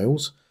these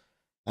tiles,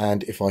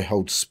 and if I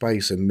hold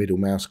space and middle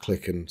mouse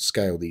click and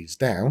scale these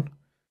down,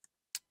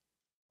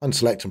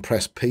 unselect and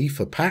press P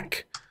for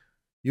pack,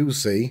 you'll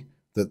see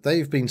that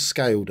they've been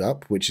scaled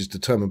up, which is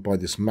determined by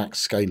this max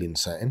scaling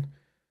setting,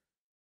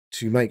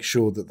 to make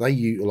sure that they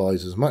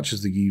utilise as much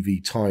as the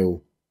UV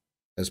tile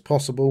as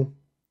possible.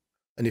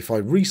 And if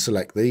I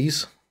reselect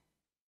these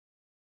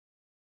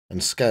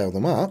and scale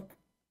them up,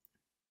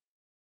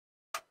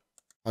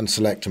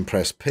 unselect and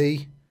press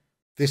P,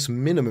 this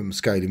minimum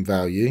scaling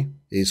value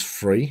is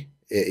free.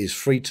 It is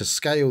free to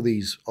scale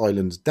these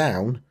islands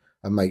down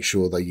and make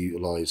sure they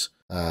utilise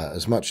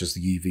as much as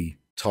the UV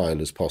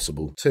tile as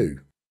possible too.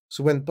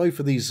 So when both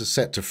of these are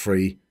set to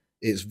 3,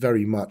 it's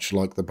very much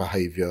like the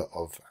behaviour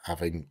of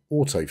having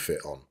auto fit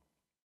on.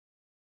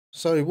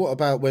 So what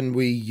about when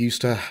we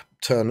used to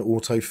turn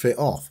auto fit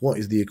off? What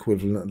is the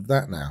equivalent of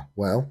that now?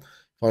 Well,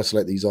 if I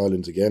select these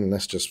islands again, and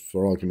let's just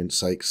for argument's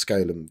sake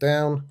scale them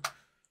down,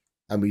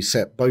 and we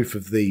set both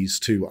of these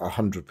to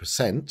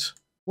 100%,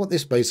 what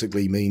this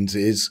basically means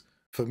is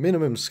for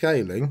minimum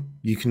scaling,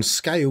 you can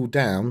scale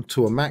down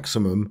to a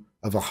maximum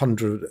of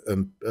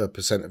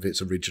 100% of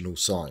its original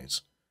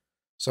size.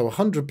 So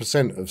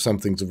 100% of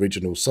something's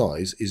original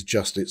size is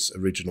just its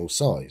original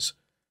size.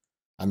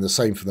 And the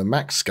same for the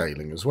max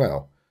scaling as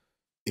well.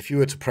 If you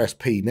were to press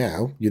P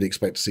now, you'd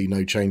expect to see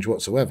no change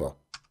whatsoever.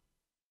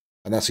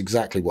 And that's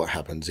exactly what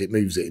happens. It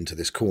moves it into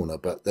this corner,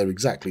 but they're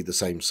exactly the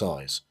same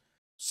size.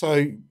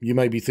 So you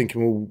may be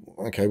thinking,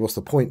 well, okay, what's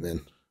the point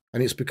then?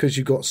 And it's because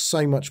you've got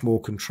so much more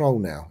control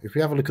now. If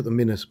we have a look at the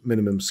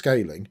minimum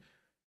scaling,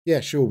 yeah,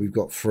 sure, we've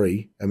got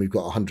 3 and we've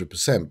got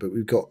 100%, but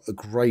we've got a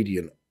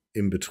gradient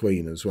in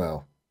between as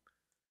well.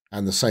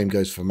 And the same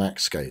goes for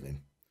max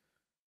scaling.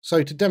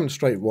 So to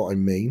demonstrate what I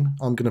mean,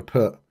 I'm going to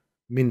put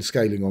min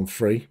scaling on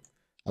 3,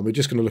 and we're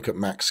just going to look at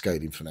max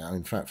scaling for now.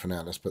 In fact, for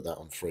now, let's put that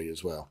on 3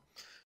 as well.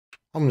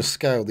 I'm going to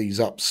scale these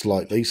up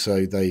slightly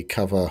so they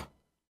cover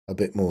a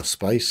bit more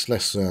space.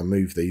 Let's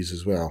move these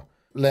as well.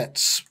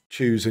 Let's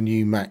choose a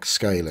new max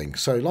scaling.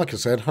 So like I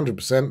said,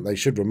 100%, they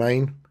should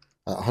remain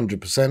at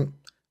 100%,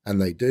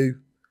 and they do.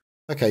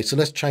 Okay, so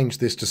let's change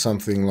this to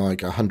something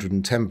like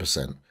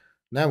 110%.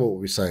 Now what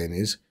we're saying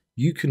is,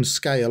 you can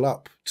scale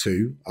up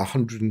to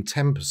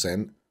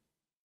 110%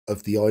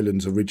 of the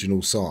island's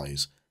original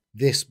size,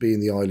 this being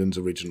the island's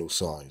original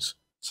size.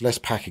 So let's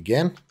pack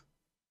again,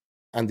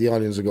 and the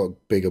islands have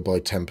got bigger by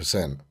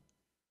 10%.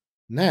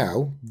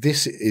 Now,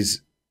 this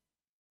is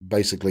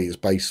basically its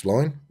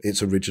baseline,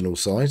 its original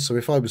size. So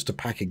if I was to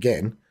pack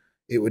again,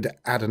 it would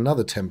add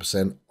another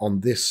 10%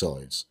 on this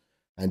size,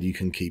 and you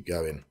can keep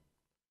going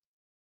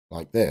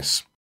like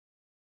this.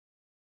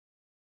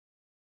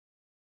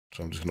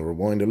 So I'm just going to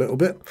rewind a little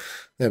bit.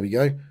 There we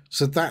go.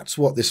 So that's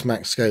what this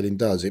max scaling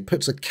does. It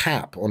puts a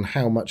cap on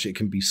how much it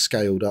can be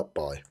scaled up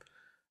by.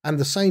 And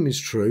the same is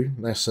true.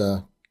 Let's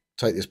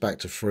take this back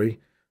to 3.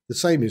 The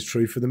same is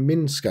true for the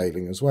min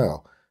scaling as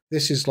well.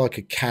 This is like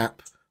a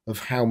cap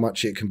of how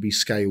much it can be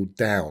scaled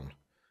down.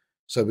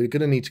 So we're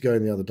going to need to go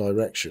in the other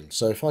direction.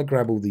 So if I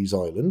grab all these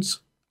islands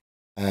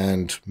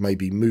and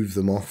maybe move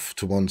them off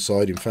to one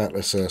side. In fact,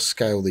 let's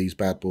scale these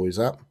bad boys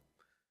up.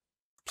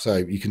 So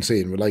you can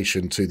see in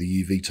relation to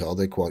the UV tile,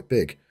 they're quite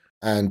big.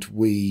 And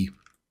we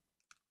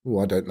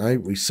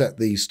set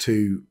these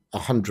to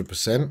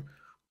 100%.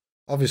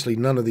 Obviously,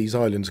 none of these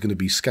islands are going to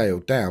be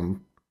scaled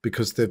down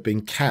because they've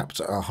been capped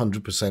at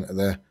 100% of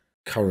their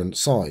current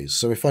size.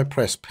 So if I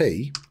press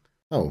P,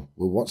 oh,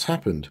 well, what's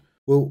happened?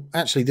 Well,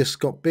 actually, this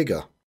got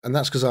bigger. And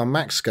that's because our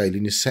max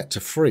scaling is set to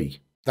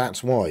 3.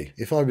 That's why.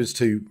 If I was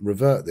to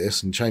revert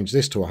this and change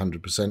this to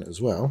 100%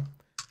 as well,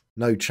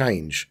 no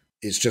change.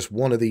 It's just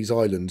one of these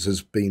islands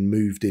has been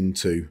moved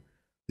into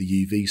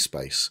the UV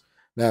space.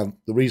 Now,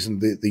 the reason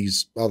that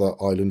these other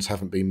islands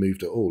haven't been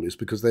moved at all is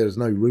because there is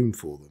no room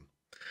for them.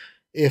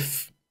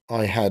 If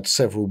I had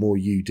several more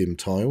UDIM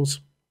tiles,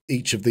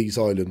 each of these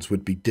islands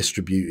would be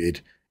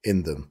distributed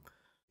in them.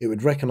 It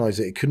would recognise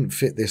that it couldn't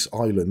fit this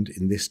island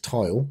in this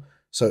tile,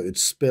 so it would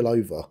spill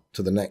over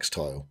to the next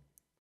tile.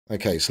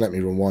 Okay, so let me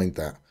rewind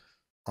that.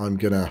 I'm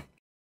going to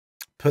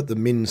put the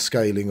min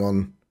scaling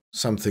on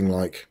something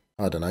like,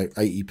 I don't know,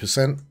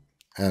 80%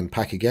 and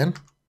pack again.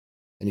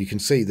 And you can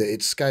see that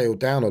it's scaled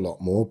down a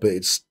lot more, but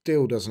it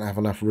still doesn't have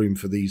enough room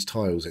for these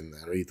tiles in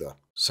there either.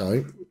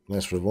 So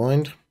let's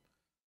rewind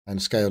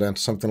and scale down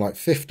to something like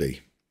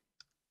 50.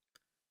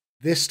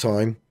 This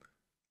time,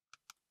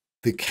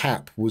 the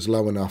cap was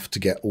low enough to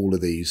get all of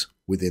these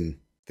within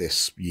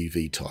this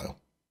UV tile.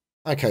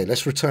 Okay,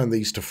 let's return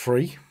these to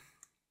free.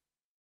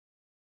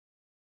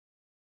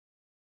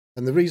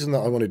 And the reason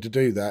that I wanted to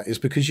do that is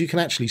because you can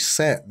actually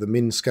set the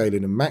min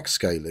scaling and max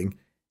scaling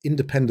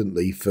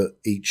independently for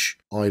each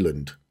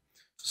island.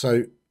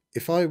 So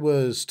if I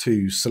was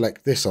to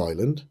select this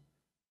island,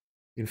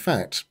 in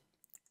fact,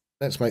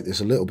 let's make this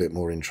a little bit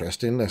more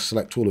interesting. Let's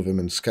select all of them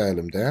and scale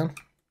them down.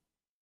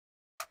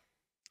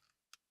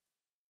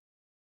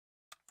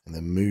 And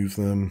then move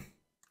them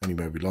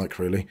anywhere we like,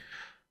 really.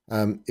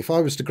 If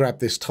I was to grab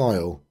this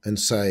tile and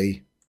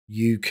say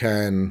you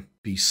can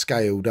be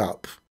scaled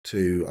up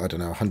to, I don't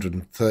know,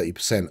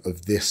 130%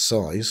 of this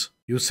size,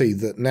 you'll see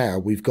that now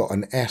we've got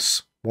an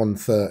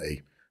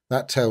S130.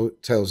 That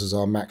tells us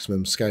our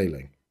maximum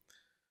scaling.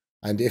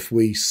 And if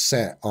we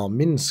set our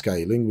min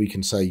scaling, we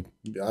can say,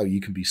 oh,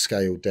 you can be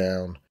scaled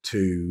down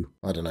to,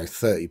 I don't know,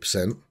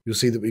 30%. You'll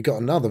see that we've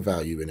got another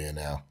value in here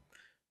now.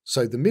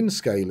 So the min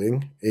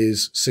scaling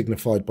is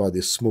signified by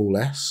this small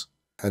s,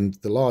 and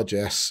the large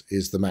S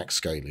is the max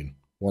scaling,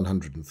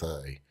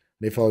 130. And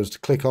if I was to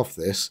click off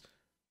this,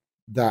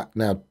 that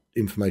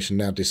information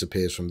now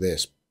disappears from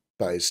this,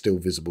 but it's still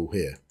visible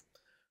here.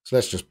 So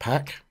let's just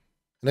pack.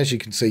 And as you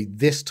can see,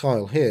 this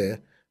tile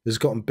here has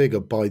gotten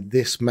bigger by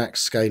this max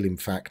scaling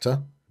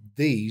factor.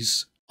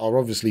 These are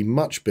obviously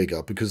much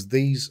bigger because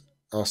these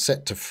are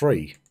set to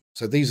free.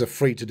 So these are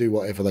free to do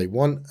whatever they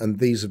want, and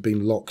these have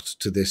been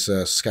locked to this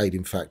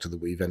scaling factor that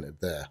we've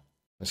entered there.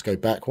 Let's go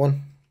back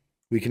one.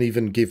 We can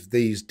even give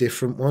these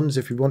different ones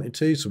if we wanted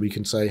to. So we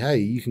can say, hey,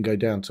 you can go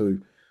down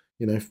to,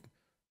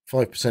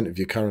 5% of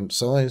your current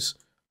size,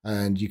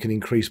 and you can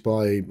increase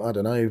by, I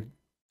don't know,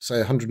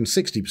 say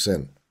 160%.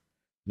 And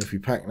if we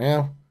pack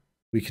now,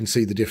 we can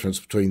see the difference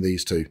between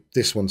these two.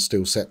 This one's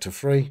still set to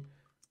free.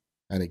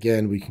 And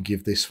again, we can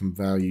give this some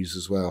values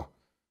as well.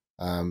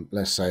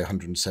 Let's say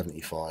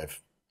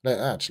 175.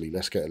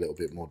 Let's get a little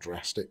bit more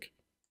drastic.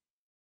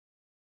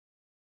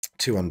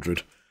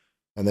 200.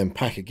 And then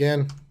pack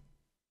again.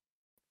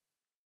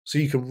 So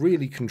you can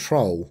really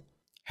control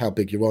how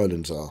big your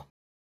islands are.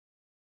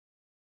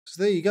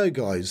 So there you go,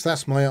 guys.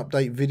 That's my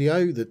update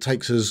video that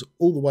takes us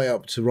all the way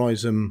up to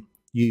Rizom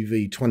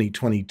UV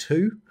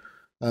 2022.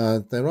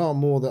 There are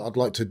more that I'd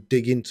like to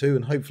dig into,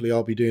 and hopefully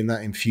I'll be doing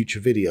that in future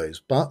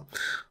videos. But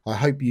I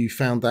hope you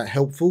found that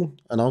helpful,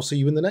 and I'll see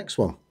you in the next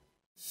one.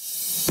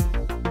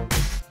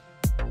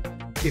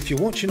 If you're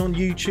watching on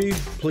YouTube,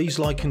 please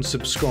like and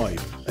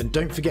subscribe, and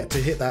don't forget to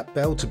hit that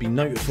bell to be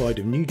notified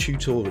of new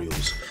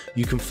tutorials.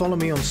 You can follow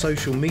me on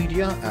social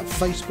media at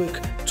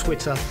Facebook,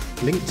 Twitter,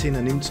 LinkedIn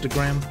and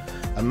Instagram,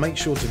 and make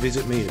sure to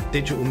visit me at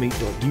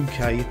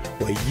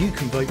digitalmeat.uk where you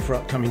can vote for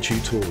upcoming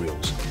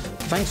tutorials.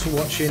 Thanks for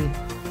watching,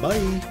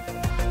 bye!